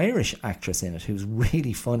there's an Irish actress in it who's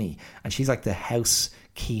really funny, and she's like the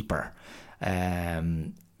housekeeper.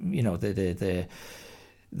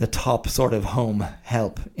 The top sort of home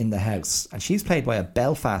help in the house. And she's played by a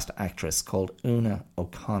Belfast actress called Una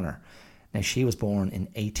O'Connor. Now, she was born in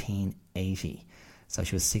 1880. So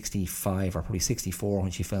she was 65 or probably 64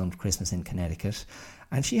 when she filmed Christmas in Connecticut.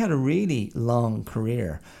 And she had a really long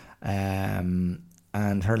career. And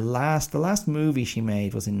the last movie she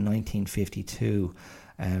made was in 1952.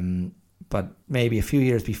 But maybe a few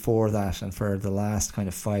years before that, and for the last kind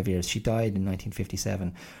of 5 years, she died in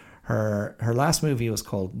 1957. Her last movie was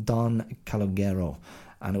called Don Calogero,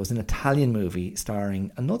 and it was an Italian movie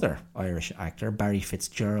starring another Irish actor, Barry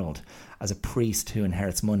Fitzgerald, as a priest who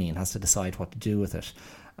inherits money and has to decide what to do with it.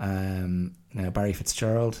 Now, Barry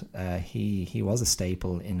Fitzgerald, he was a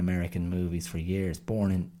staple in American movies for years,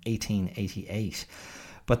 born in 1888.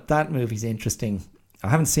 But that movie's interesting. I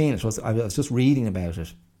haven't seen it. I was just reading about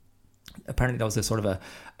it. Apparently that was a sort of a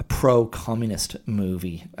pro-communist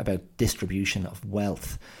movie about distribution of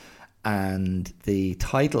wealth. And the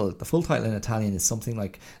full title in Italian is something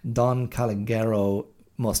like Don Calogero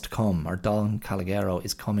Must Come, or Don Calogero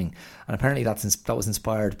is Coming. And apparently that was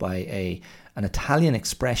inspired by an Italian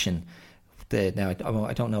expression. Now,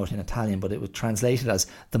 I don't know it in Italian, but it was translated as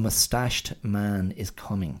the mustached man is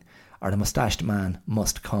coming, or the mustached man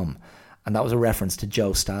must come. And that was a reference to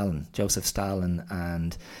Joseph Stalin,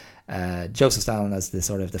 and Joseph Stalin as the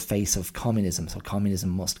sort of the face of communism, so communism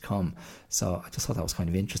must come. So I just thought that was kind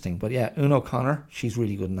of interesting. But yeah, Una O'Connor, she's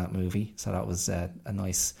really good in that movie, so that was a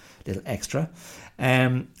nice little extra.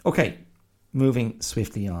 Okay, moving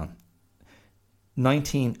swiftly on.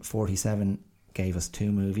 1947 gave us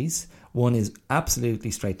two movies. One is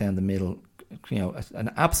absolutely straight down the middle,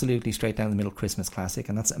 an absolutely straight down the middle Christmas classic,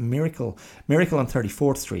 and that's a Miracle on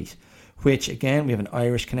 34th Street, which, again, we have an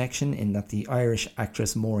Irish connection in that the Irish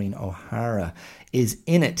actress Maureen O'Hara is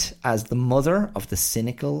in it as the mother of the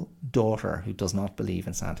cynical daughter who does not believe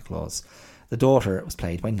in Santa Claus. The daughter was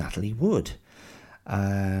played by Natalie Wood.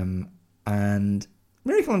 And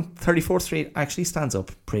Miracle on 34th Street actually stands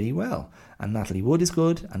up pretty well. And Natalie Wood is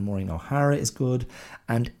good, and Maureen O'Hara is good.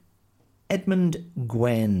 And Edmund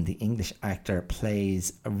Gwenn, the English actor,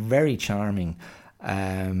 plays a very charming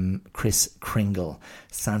Kris Kringle,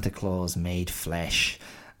 Santa Claus made flesh,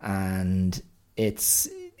 and it's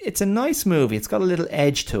a nice movie. It's got a little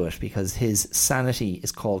edge to it because his sanity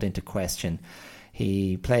is called into question.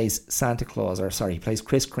 He plays he plays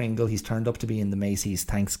Kris Kringle. He's turned up to be in the Macy's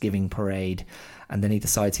Thanksgiving parade, and then he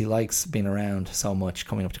decides he likes being around so much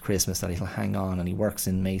coming up to Christmas that he'll hang on, and he works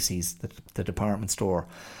in Macy's, the department store,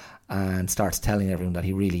 and starts telling everyone that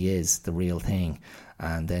he really is the real thing.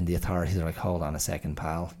 And then the authorities are like, hold on a second,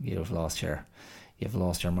 pal, you've lost your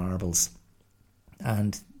marbles.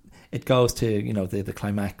 And it goes to, the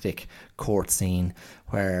climactic court scene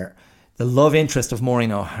where the love interest of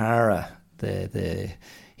Maureen O'Hara,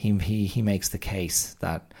 he makes the case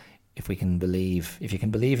that if you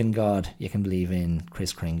can believe in God, you can believe in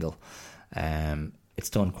Kris Kringle. It's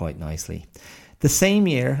done quite nicely. The same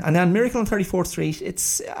year, and then Miracle on 34th Street,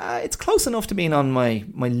 it's close enough to being on my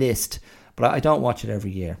list, but I don't watch it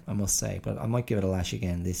every year, I must say. But I might give it a lash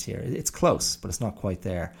again this year. It's close, but it's not quite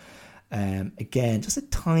there. Again, just a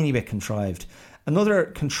tiny bit contrived. Another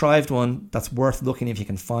contrived one that's worth looking if you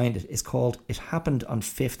can find it is called It Happened on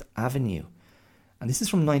Fifth Avenue. And this is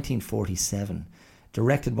from 1947,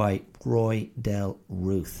 directed by Roy Del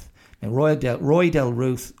Ruth. Now, Roy Del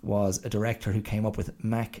Ruth was a director who came up with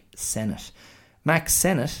Mack Sennett. Mack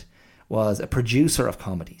Sennett was a producer of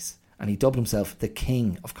comedies, and he dubbed himself the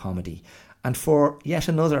King of Comedy. And for yet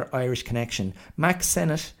another Irish connection, Mack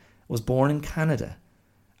Sennett was born in Canada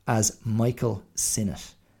as Michael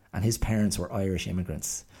Sinnott, and his parents were Irish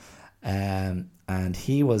immigrants. And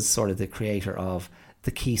he was sort of the creator of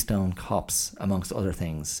the Keystone Cops, amongst other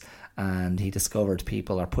things. And he discovered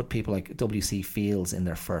put people like W.C. Fields in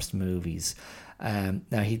their first movies.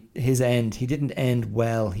 Now, he didn't end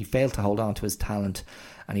well. He failed to hold on to his talent,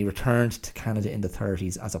 and he returned to Canada in the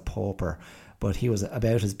 30s as a pauper. But he was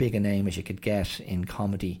about as big a name as you could get in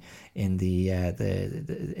comedy in the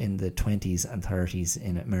 20s and 30s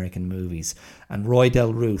in American movies. And Roy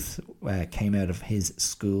Del Ruth came out of his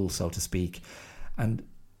school, so to speak. And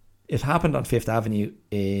It Happened on Fifth Avenue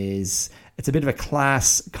it's a bit of a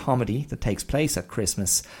class comedy that takes place at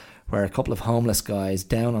Christmas, where a couple of homeless guys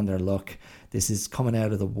down on their luck. This is coming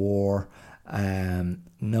out of the war,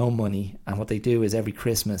 no money, and what they do is every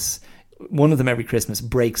Christmas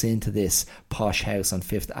breaks into this posh house on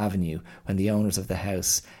Fifth Avenue when the owners of the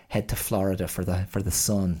house head to Florida for the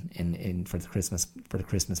sun for the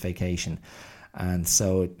Christmas vacation. And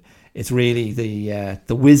so it's really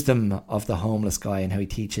the wisdom of the homeless guy and how he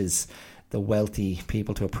teaches the wealthy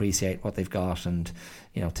people to appreciate what they've got, and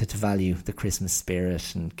to value the Christmas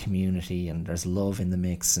spirit and community, and there's love in the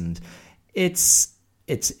mix, and it's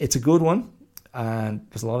a good one, and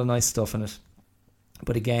there's a lot of nice stuff in it.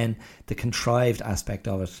 But again, the contrived aspect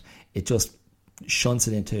of it just shunts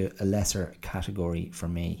it into a lesser category for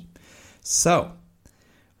me. So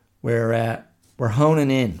we're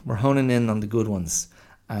honing in on the good ones,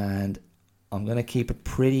 and I'm going to keep it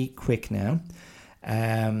pretty quick now.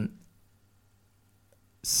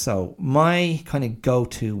 So my kind of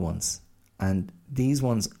go-to ones, and these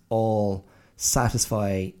ones all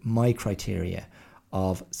satisfy my criteria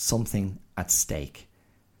of something at stake,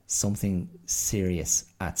 something serious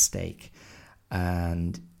at stake.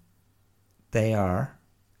 And they are,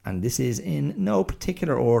 and this is in no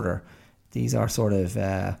particular order, these are sort of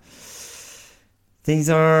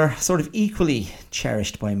equally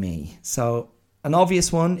cherished by me. So an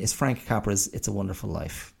obvious one is Frank Capra's It's a Wonderful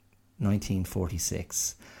Life,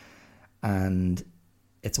 1946. And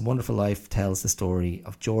It's a Wonderful Life tells the story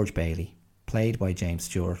of George Bailey, played by James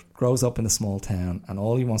Stewart, grows up in a small town, and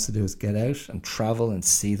all he wants to do is get out and travel and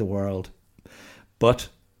see the world. But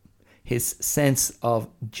his sense of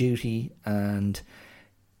duty and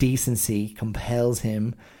decency compels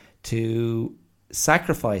him to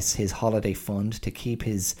sacrifice his holiday fund to keep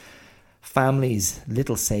his family's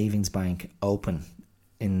little savings bank open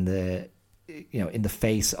in the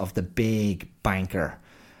face of the big banker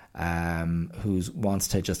who wants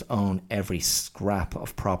to just own every scrap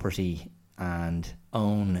of property and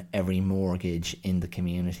own every mortgage in the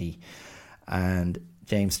community. And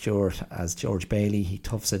James Stewart, as George Bailey, he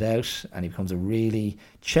toughs it out and he becomes a really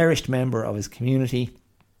cherished member of his community.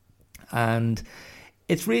 And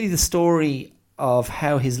it's really the story of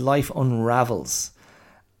how his life unravels,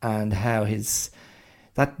 and how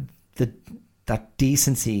that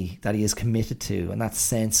decency that he is committed to, and that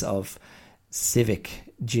sense of civic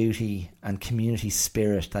duty and community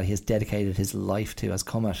spirit that he has dedicated his life to, has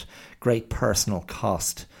come at great personal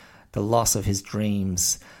cost. The loss of his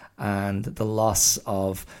dreams and the loss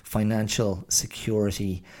of financial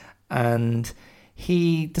security, and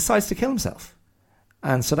he decides to kill himself.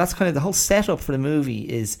 And so that's kind of the whole setup for the movie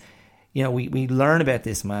is, we learn about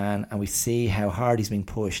this man and we see how hard he's being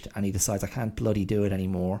pushed, and he decides, I can't bloody do it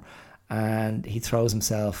anymore. And he throws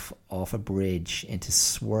himself off a bridge into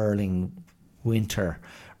swirling winter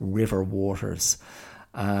river waters.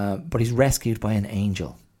 But he's rescued by an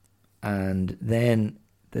angel. And then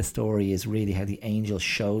the story is really how the angel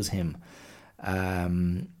shows him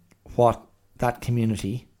what that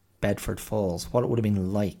community, Bedford Falls, what it would have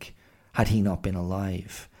been like had he not been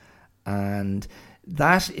alive. And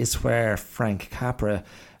that is where Frank Capra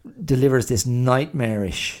delivers this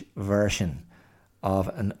nightmarish version of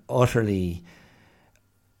an utterly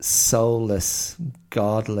soulless,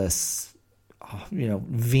 godless,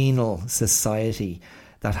 venal society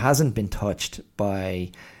that hasn't been touched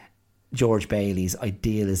by George Bailey's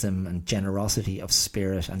idealism and generosity of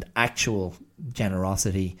spirit and actual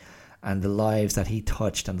generosity, and the lives that he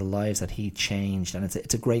touched and the lives that he changed. And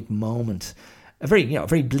it's a great moment, a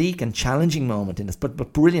very bleak and challenging moment in this,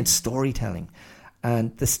 but brilliant storytelling.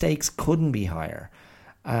 And the stakes couldn't be higher.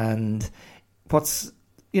 And what's,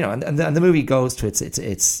 and the movie goes to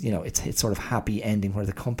its sort of happy ending where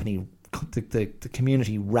the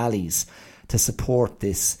community rallies to support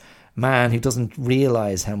this man who doesn't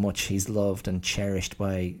realize how much he's loved and cherished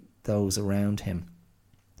by those around him.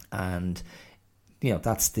 And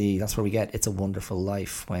that's where we get It's a Wonderful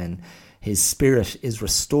Life, when his spirit is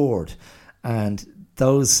restored, and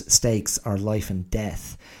those stakes are life and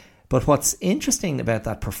death. But what's interesting about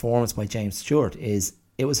that performance by James Stewart is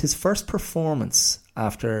it was his first performance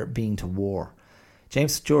after being to war.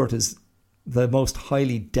 James Stewart is the most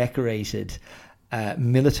highly decorated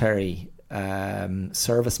military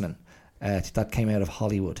serviceman that came out of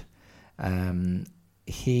Hollywood.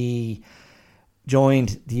 He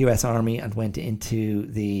joined the US Army and went into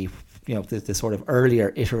the sort of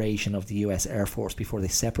earlier iteration of the US Air Force before they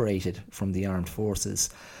separated from the armed forces.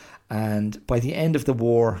 And by the end of the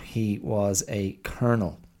war, he was a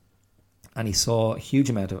colonel, and he saw a huge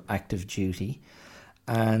amount of active duty.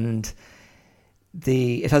 And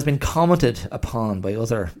it has been commented upon by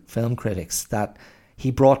other film critics that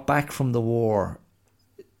he brought back from the war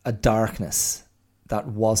a darkness that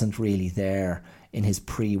wasn't really there in his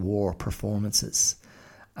pre-war performances.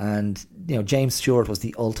 And James Stewart was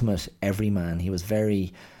the ultimate everyman. He was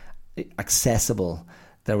very accessible.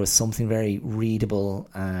 There was something very readable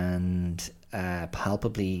and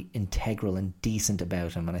palpably integral and decent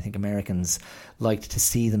about him, and I think Americans liked to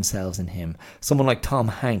see themselves in him. Someone like Tom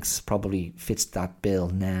Hanks probably fits that bill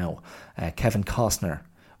now. Kevin Costner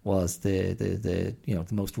was the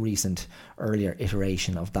most recent, earlier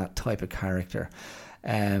iteration of that type of character.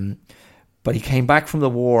 But he came back from the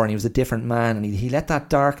war and he was a different man, and he let that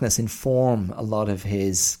darkness inform a lot of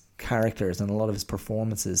his characters and a lot of his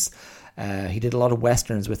performances. He did a lot of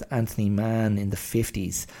westerns with Anthony Mann in the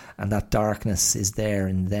 50s, and that darkness is there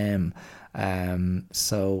in them.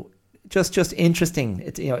 So just interesting.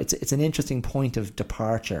 It's an interesting point of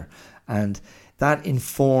departure, and that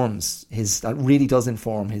really does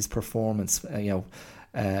inform his performance.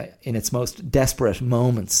 In its most desperate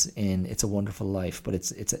moments in It's a Wonderful Life. But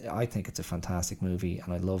I think it's a fantastic movie,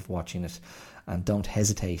 and I love watching it, and don't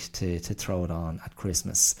hesitate to throw it on at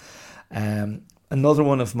Christmas. Another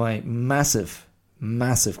one of my massive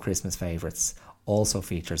Christmas favourites also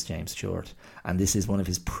features James Stewart, and this is one of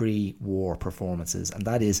his pre-war performances, and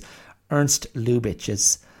that is Ernst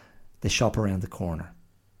Lubitsch's The Shop Around the Corner.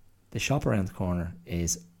 The Shop Around the Corner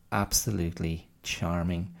is absolutely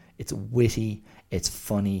charming. It's witty, it's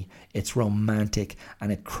funny, it's romantic,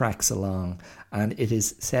 and it cracks along. And it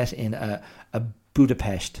is set in a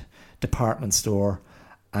Budapest department store,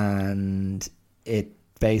 and it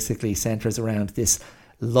basically centres around this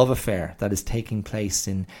love affair that is taking place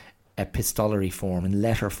in epistolary form, in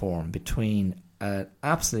letter form, between an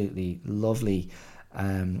absolutely lovely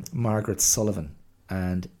Margaret Sullivan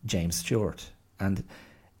and James Stewart. And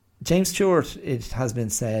James Stewart, it has been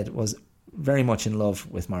said, was very much in love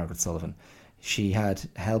with Margaret Sullivan. She had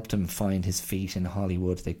helped him find his feet in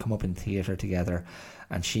Hollywood. They'd come up in theatre together,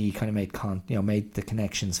 and she kind of made the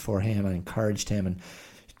connections for him and encouraged him, and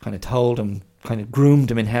kind of told him, kind of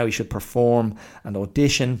groomed him in how he should perform and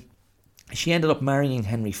audition. She ended up marrying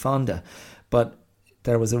Henry Fonda, but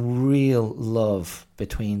there was a real love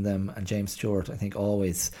between them, and James Stewart, I think,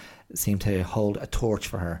 always seemed to hold a torch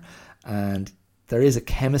for her. And there is a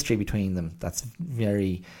chemistry between them that's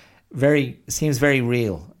seems very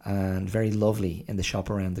real and very lovely in The Shop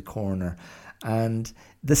Around the Corner. And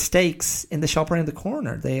the stakes in The Shop Around the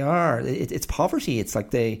Corner, it's poverty. It's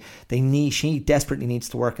like she desperately needs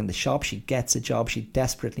to work in the shop. She gets a job. She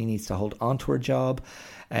desperately needs to hold on to her job.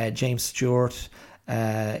 James Stewart,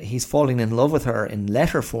 he's falling in love with her in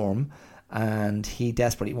letter form, and he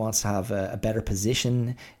desperately wants to have a better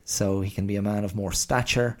position so he can be a man of more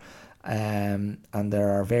stature. And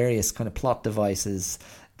there are various kind of plot devices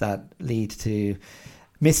that lead to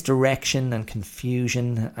misdirection and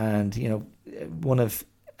confusion. And one of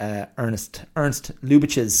Ernst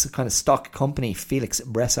Lubitsch's kind of stock company, Felix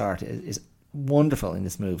Bressart, is wonderful in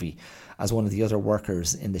this movie as one of the other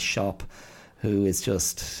workers in the shop, who is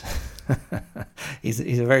just he's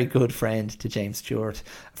a very good friend to James Stewart.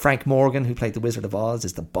 Frank Morgan, who played the Wizard of Oz,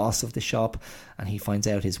 is the boss of the shop, and he finds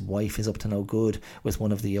out his wife is up to no good with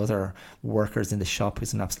one of the other workers in the shop,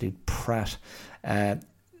 who's an absolute prat.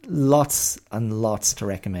 Lots and lots to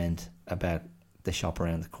recommend about The Shop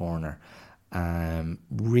Around the Corner.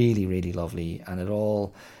 Really, really lovely, and it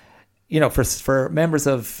all, for members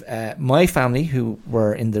of my family who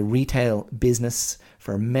were in the retail business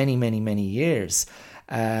for many, many, many years,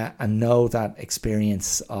 and know that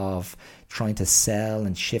experience of trying to sell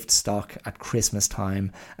and shift stock at Christmas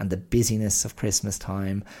time, and the busyness of Christmas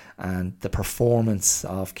time, and the performance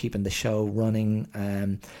of keeping the show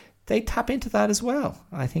running, they tap into that as well.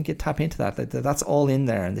 I think you tap into that. That's all in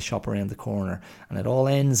there in the shop around the corner, and it all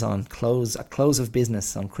ends at close of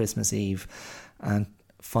business on Christmas Eve. And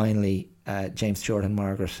finally, James Stewart and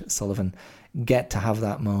Margaret Sullivan get to have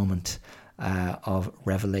that moment of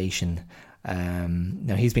revelation.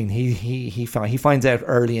 Now he finds out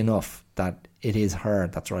early enough that it is her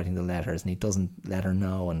that's writing the letters, and he doesn't let her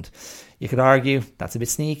know. And you could argue that's a bit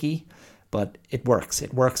sneaky, but it works.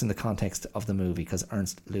 It works in the context of the movie because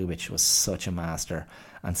Ernst Lubitsch was such a master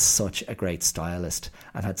and such a great stylist,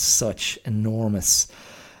 and had such enormous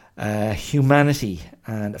humanity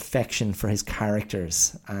and affection for his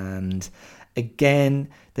characters. And again,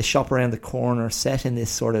 the shop around the corner set in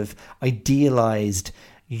this sort of idealized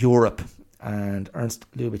Europe, and Ernst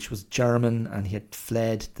Lubitsch was German, and he had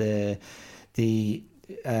fled the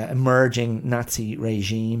emerging Nazi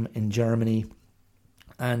regime in Germany.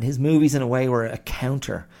 And his movies, in a way, were a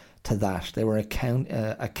counter to that. They were a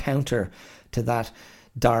counter to that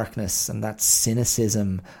darkness and that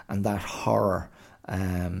cynicism and that horror.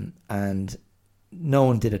 And no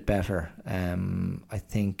one did it better. I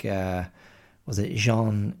think was it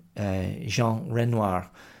Jean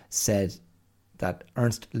Renoir said that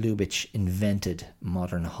Ernst Lubitsch invented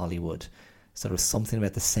modern Hollywood. So there was something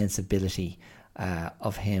about the sensibility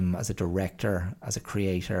of him as a director, as a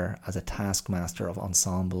creator, as a taskmaster of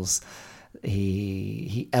ensembles.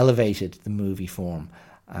 He elevated the movie form,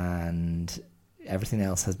 and everything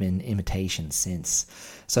else has been imitation since.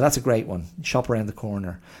 So that's a great one. Shop around the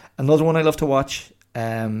corner. Another one I love to watch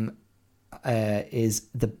is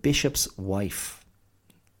The Bishop's Wife,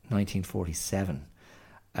 1947.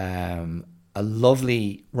 A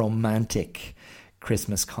lovely romantic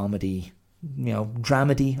Christmas comedy,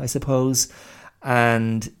 dramedy, I suppose.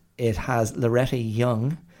 And it has Loretta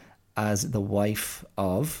Young as the wife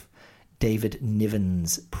of David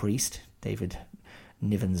Niven's priest, David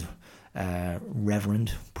Niven's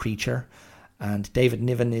reverend preacher. And David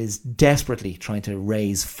Niven is desperately trying to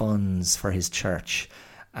raise funds for his church,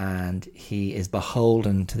 and he is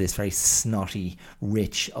beholden to this very snotty,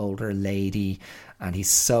 rich older lady, and he's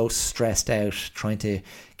so stressed out trying to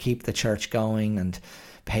keep the church going and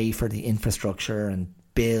pay for the infrastructure and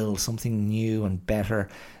build something new and better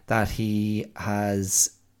that he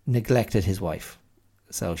has neglected his wife.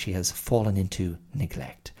 So she has fallen into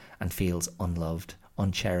neglect and feels unloved,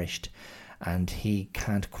 uncherished, and he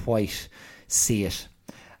can't quite see it.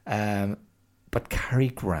 But Cary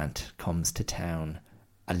Grant comes to town,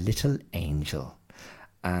 a little angel,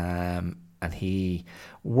 and he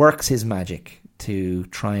works his magic to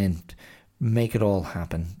try and make it all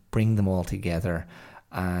happen, bring them all together,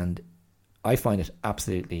 and I find it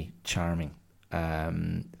absolutely charming.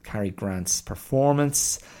 Cary Grant's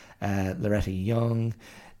performance, Loretta Young,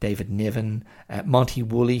 David Niven, Monty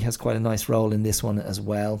Woolley has quite a nice role in this one as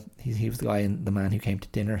well. He was the guy in The Man Who Came to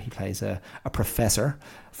Dinner. He plays a professor,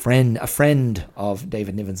 a friend of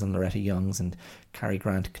David Niven's and Loretta Young's, and Cary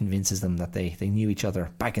Grant convinces them that they knew each other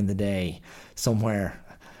back in the day somewhere.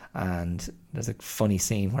 And there's a funny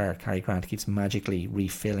scene where Cary Grant keeps magically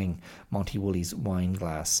refilling Monty Woolley's wine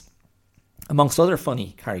glass. Amongst other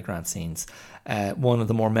funny Cary Grant scenes, one of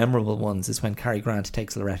the more memorable ones is when Cary Grant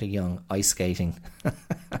takes Loretta Young ice skating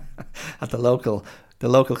at the local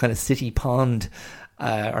kind of city pond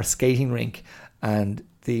or skating rink, and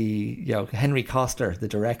Henry Coster, the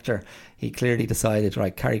director, he clearly decided,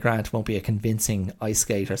 right, Cary Grant won't be a convincing ice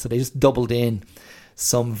skater, so they just doubled in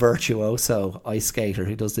some virtuoso ice skater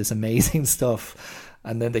who does this amazing stuff.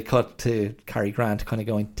 And then they cut to Cary Grant kind of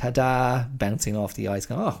going, ta-da, bouncing off the ice,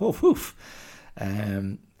 going, oh, woof, woof.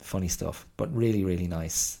 Funny stuff, but really, really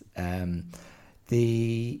nice.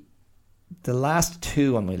 The last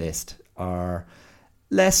two on my list are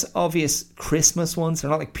less obvious Christmas ones. They're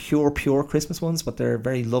not like pure Christmas ones, but they're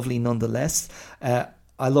very lovely nonetheless.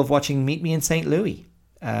 I love watching Meet Me in St. Louis,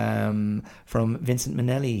 from Vincent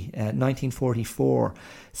Minnelli, 1944,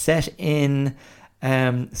 set in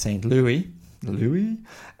St. Louis, in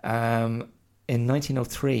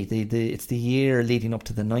 1903. It's the year leading up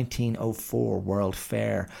to the 1904 World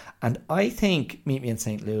Fair, and I think Meet Me in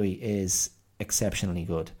St. Louis is exceptionally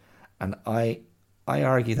good, and I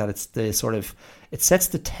argue that it's it sets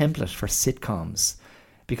the template for sitcoms,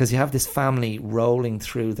 because you have this family rolling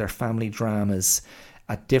through their family dramas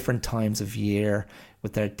at different times of year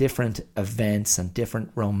with their different events and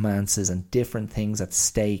different romances and different things at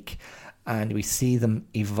stake, and we see them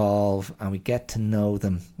evolve and we get to know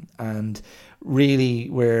them, and really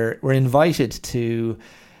we're invited to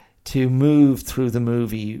move through the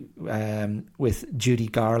movie with Judy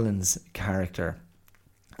Garland's character.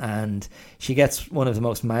 And she gets one of the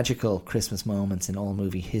most magical Christmas moments in all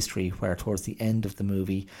movie history, where towards the end of the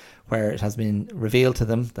movie, where it has been revealed to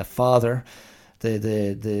them, the father,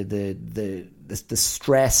 the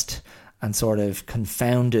stressed and sort of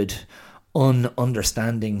confounded,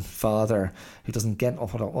 ununderstanding father who doesn't get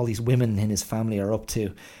what all these women in his family are up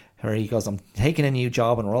to, where he goes, I'm taking a new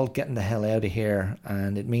job and we're all getting the hell out of here.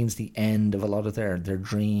 And it means the end of a lot of their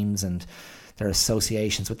dreams and their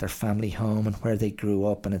associations with their family home and where they grew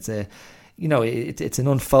up. And it's it's an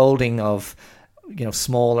unfolding of,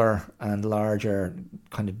 smaller and larger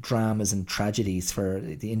kind of dramas and tragedies for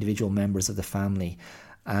the individual members of the family.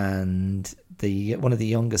 And one of the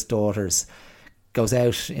youngest daughters goes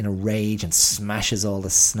out in a rage and smashes all the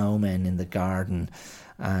snowmen in the garden.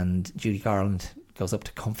 And Judy Garland goes up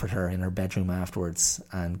to comfort her in her bedroom afterwards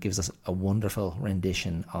and gives us a wonderful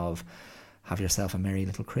rendition of Have Yourself a Merry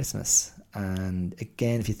Little Christmas. And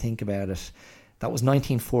again, if you think about it, that was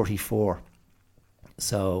 1944.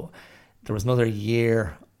 So there was another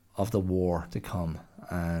year of the war to come.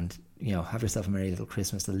 And, Have Yourself a Merry Little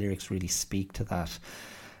Christmas, the lyrics really speak to that.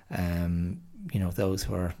 Those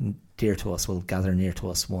who are dear to us will gather near to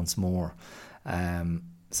us once more. I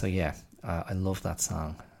love that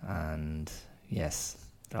song. And yes,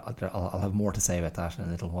 I'll have more to say about that in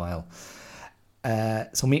a little while.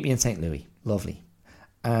 So Meet Me in St. Louis, lovely.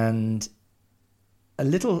 And a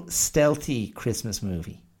little stealthy Christmas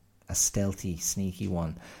movie, a stealthy, sneaky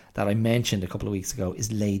one that I mentioned a couple of weeks ago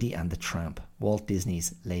is Lady and the Tramp, Walt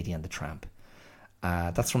Disney's Lady and the Tramp.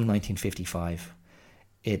 That's from 1955.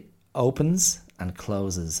 It opens and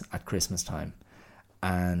closes at Christmas time.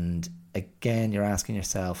 And again, you're asking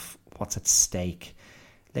yourself, what's at stake?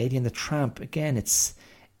 Lady and the Tramp, again, it's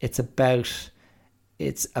about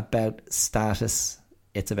status,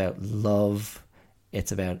 it's about love,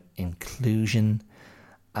 it's about inclusion,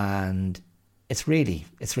 and it's really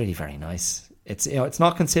very nice. It's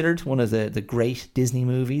not considered one of the great Disney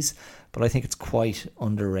movies, but I think it's quite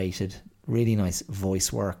underrated. Really nice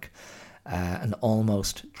voice work, an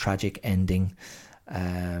almost tragic ending.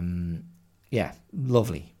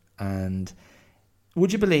 Lovely. And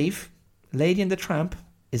would you believe Lady and the Tramp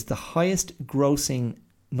is the highest grossing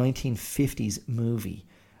 1950s movie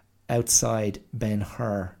outside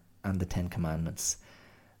Ben-Hur and the Ten Commandments.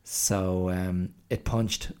 So it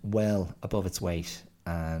punched well above its weight,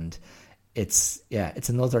 and it's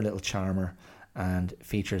another little charmer and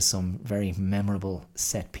features some very memorable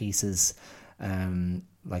set pieces,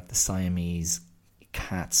 like the Siamese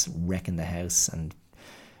cats wrecking the house and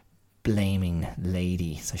blaming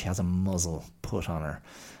Lady, so she has a muzzle put on her,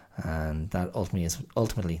 and that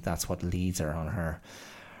ultimately that's what leads her on her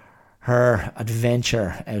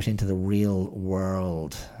adventure out into the real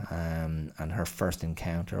world, and her first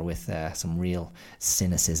encounter with some real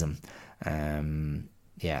cynicism.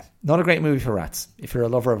 Not a great movie for rats. If you're a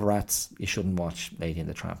lover of rats, you shouldn't watch Lady and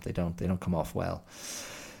the Tramp. They don't come off well.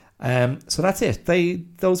 So that's it.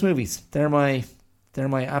 Those movies, they're my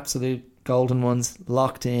absolute golden ones,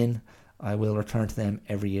 locked in. I will return to them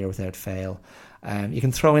every year without fail. You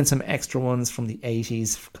can throw in some extra ones from the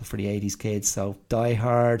 80s for the 80s kids. So Die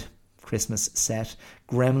Hard, Christmas set.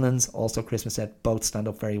 Gremlins, also Christmas set. Both stand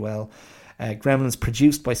up very well. Gremlins,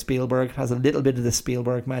 produced by Spielberg, has a little bit of the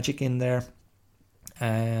Spielberg magic in there.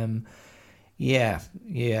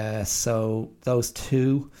 So those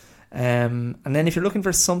two. And then if you're looking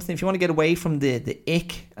for something, if you want to get away from the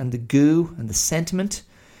ick and the goo and the sentiment,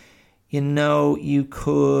 you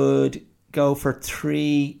could go for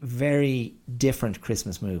three very different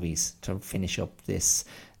Christmas movies to finish up this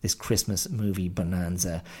Christmas movie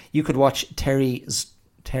bonanza. You could watch Terry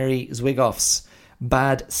Zwigoff's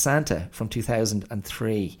Bad Santa from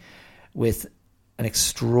 2003 with an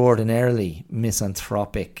extraordinarily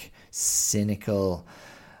misanthropic, cynical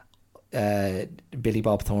Billy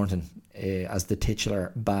Bob Thornton as the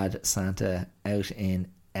titular Bad Santa out in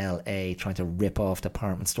LA trying to rip off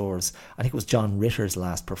department stores. I think it was John Ritter's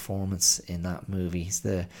last performance in that movie. He's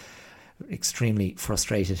the extremely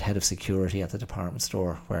frustrated head of security at the department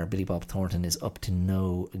store where Billy Bob Thornton is up to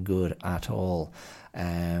no good at all.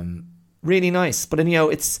 Really nice, but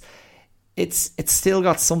it's still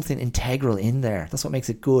got something integral in there. That's what makes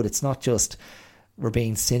it good. It's not just we're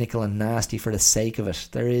being cynical and nasty for the sake of it.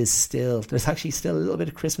 There's actually still a little bit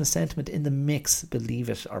of Christmas sentiment in the mix, believe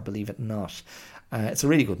it or believe it not. It's a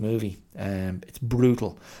really good movie. It's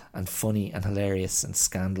brutal and funny and hilarious and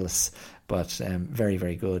scandalous, but very,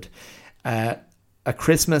 very good. A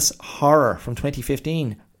Christmas horror from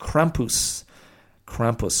 2015, Krampus.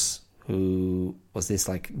 Krampus, who was this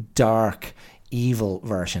like dark, evil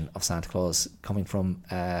version of Santa Claus coming from,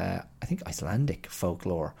 I think, Icelandic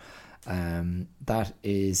folklore. That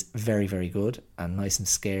is very, very good and nice and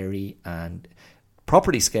scary and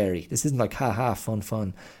properly scary. This isn't like ha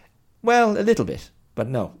fun. Well, a little bit, but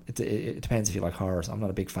no, it depends if you like horrors. I'm not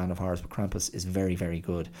a big fan of horrors, but Krampus is very, very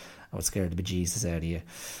good. I would scare the bejesus out of you.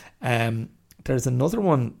 There's another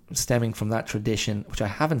one stemming from that tradition, which I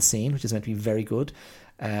haven't seen, which is meant to be very good.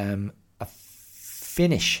 A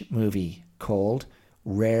Finnish movie called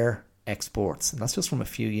Rare Exports, and that's just from a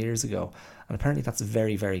few years ago. And apparently that's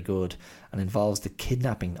very, very good and involves the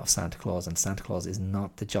kidnapping of Santa Claus, and Santa Claus is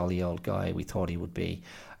not the jolly old guy we thought he would be.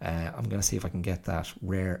 I'm going to see if I can get that,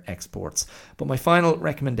 Rare Exports. But my final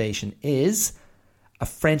recommendation is a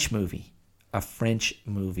French movie,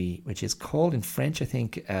 which is called in French, I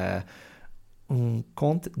think, Un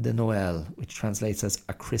Conte de Noël, which translates as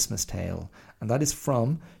A Christmas Tale. And that is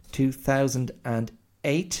from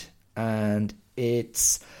 2008, and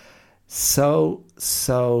it's so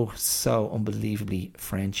unbelievably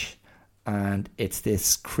French. And it's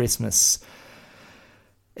this Christmas.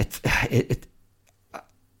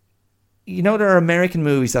 You know, there are American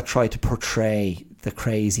movies that try to portray the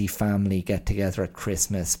crazy family get together at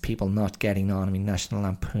Christmas, people not getting on. I mean, National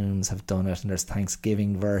Lampoons have done it, and there's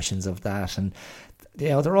Thanksgiving versions of that, and you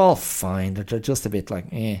know, they're all fine. They're just a bit like,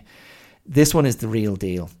 eh. This one is the real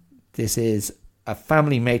deal. This is a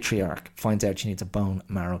family matriarch finds out she needs a bone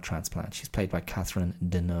marrow transplant. She's played by Catherine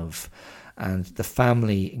Deneuve, and the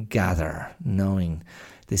family gather knowing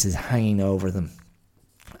this is hanging over them.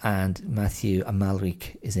 And Mathieu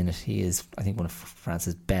Amalric is in it. He is, I think, one of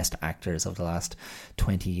France's best actors of the last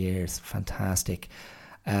 20 years. Fantastic.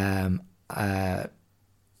 Marcello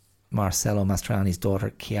Mastroianni's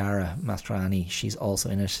daughter, Chiara Mastroianni, she's also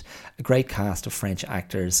in it. A great cast of French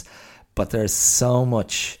actors, but there's so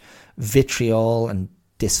much vitriol and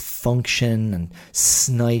dysfunction and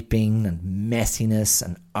sniping and messiness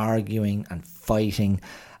and arguing and fighting,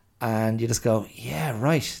 and you just go, yeah,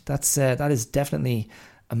 right, that is definitely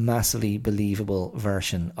a massively believable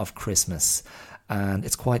version of Christmas. And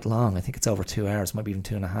it's quite long. I think it's over 2 hours, might be even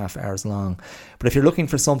 2.5 hours long. But if you're looking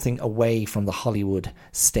for something away from the Hollywood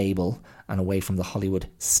stable and away from the Hollywood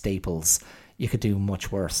staples, you could do much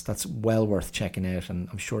worse. That's well worth checking out, and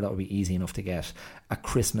I'm sure that would be easy enough to get. A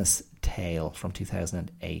Christmas Tale from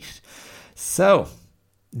 2008. So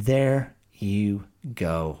there you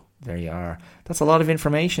go. There you are. That's a lot of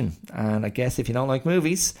information, and I guess if you don't like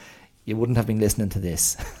movies, you wouldn't have been listening to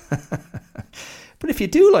this. But if you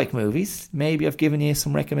do like movies, maybe I've given you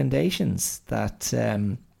some recommendations that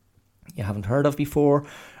you haven't heard of before,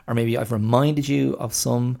 or maybe I've reminded you of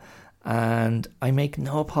some, and I make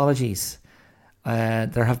no apologies.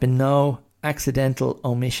 There have been no accidental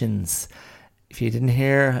omissions. If you didn't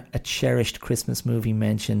hear a cherished Christmas movie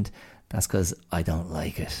mentioned, that's because I don't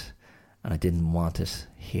like it, and I didn't want it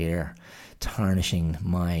here, tarnishing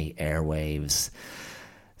my airwaves.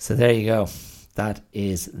 So there you go. That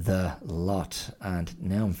is the lot. And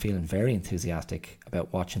now I'm feeling very enthusiastic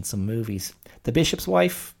about watching some movies. The Bishop's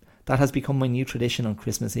Wife, that has become my new tradition on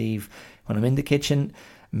Christmas Eve. When I'm in the kitchen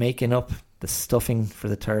making up the stuffing for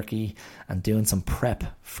the turkey and doing some prep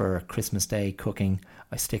for Christmas Day cooking,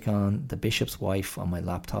 I stick on The Bishop's Wife on my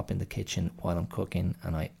laptop in the kitchen while I'm cooking,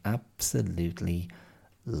 and I absolutely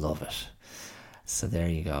love it. So there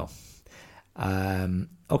you go.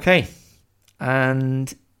 Okay.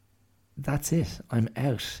 And that's it. I'm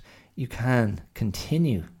out. You can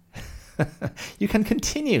continue. You can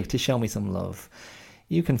continue to show me some love.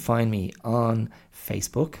 You can find me on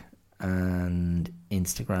Facebook and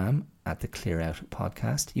Instagram at the Clear Out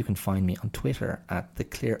Podcast. You can find me on Twitter at the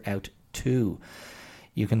Clear Out 2.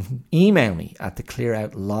 You can email me at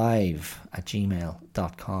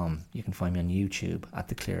theclearoutlive@gmail.com. You can find me on YouTube at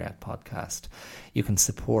the Clear Out Podcast. You can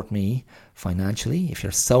support me financially if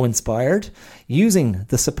you're so inspired using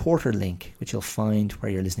the supporter link, which you'll find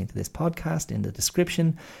where you're listening to this podcast in the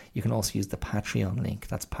description. You can also use the Patreon link.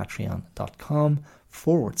 That's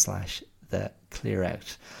patreon.com/the Clear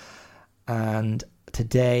Out. And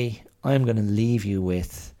today I'm going to leave you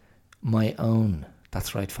with my own,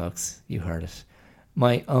 that's right folks, you heard it,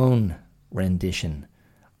 my own rendition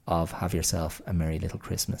of Have Yourself a Merry Little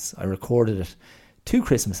Christmas. I recorded it 2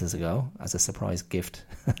 Christmases ago as a surprise gift.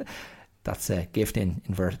 That's a gift in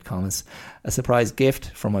inverted commas. A surprise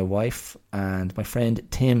gift from my wife and my friend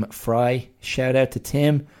Tim Fry. Shout out to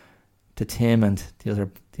Tim and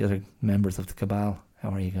the the other members of the cabal. How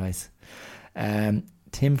are you guys?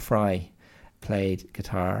 Tim Fry played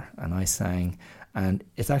guitar and I sang, and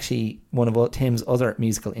it's actually one of Tim's other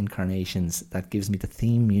musical incarnations that gives me the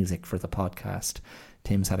theme music for the podcast.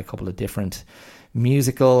 Tim's had a couple of different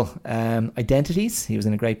musical identities. He was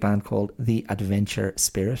in a great band called The Adventure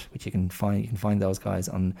Spirit, which you can find those guys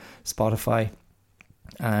on Spotify.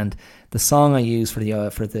 And the song I use for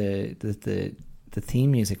the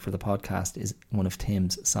theme music for the podcast is one of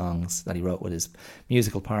Tim's songs that he wrote with his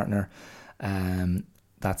musical partner.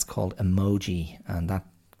 That's called Emoji, and that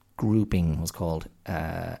grouping was called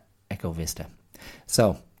Echo Vista.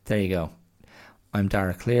 So there you go. I'm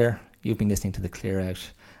Dara Clear. You've been listening to The Clear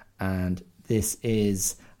Out, and this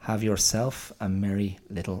is Have Yourself a Merry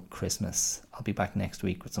Little Christmas. I'll be back next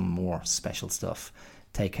week with some more special stuff.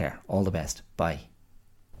 Take care. All the best. Bye.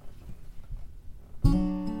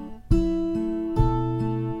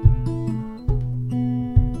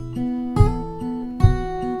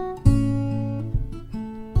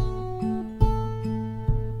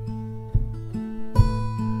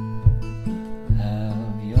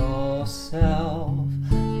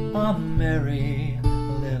 A merry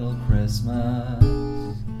little Christmas.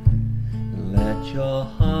 Let your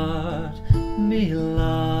heart be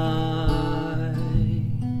light.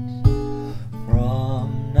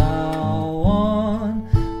 From now on,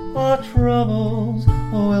 our troubles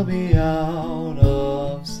will be out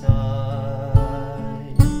of sight.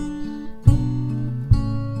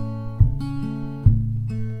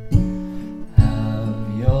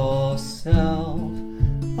 Have yourself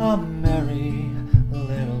a merry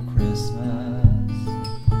little Christmas.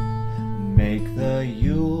 Make the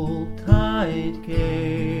Yuletide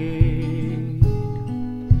gay.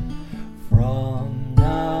 From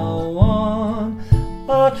now on,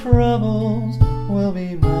 our troubles will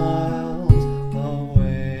be miles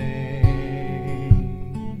away.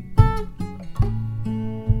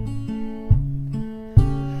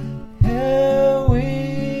 Here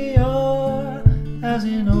we are, as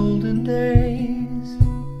in olden days,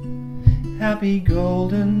 happy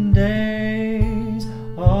golden days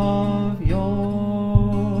of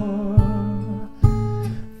yore.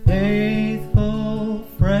 Faithful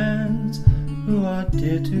friends who are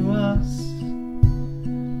dear to us,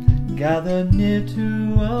 gather near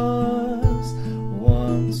to us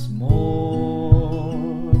once more.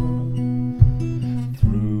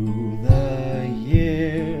 Through the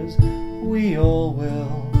years we all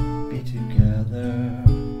will be together,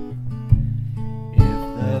 if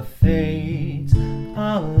the fates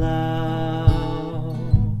allow.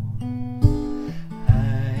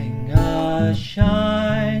 Hang a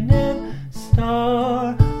shining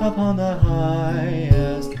star upon the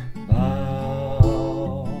highest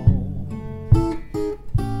bough,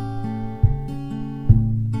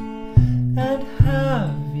 and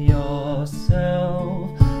have yourself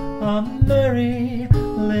a merry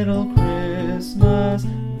little Christmas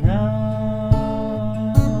now.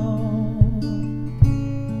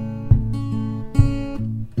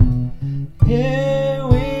 Here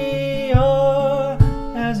we are,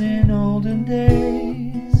 as in olden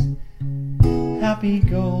days, happy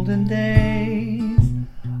golden days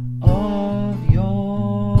of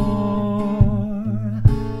yore.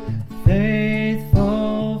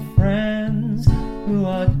 Faithful friends who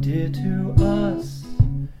are dear to us,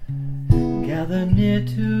 gather near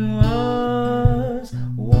to us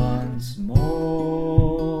once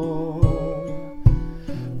more.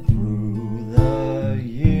 Through the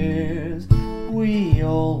years we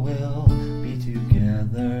all will be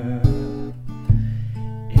together,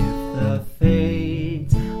 if the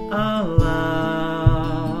fates allow.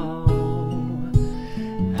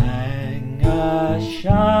 Hang a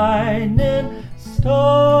shining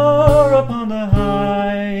star upon the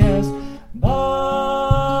highest bough,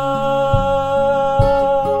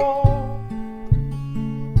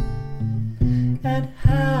 and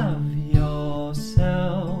have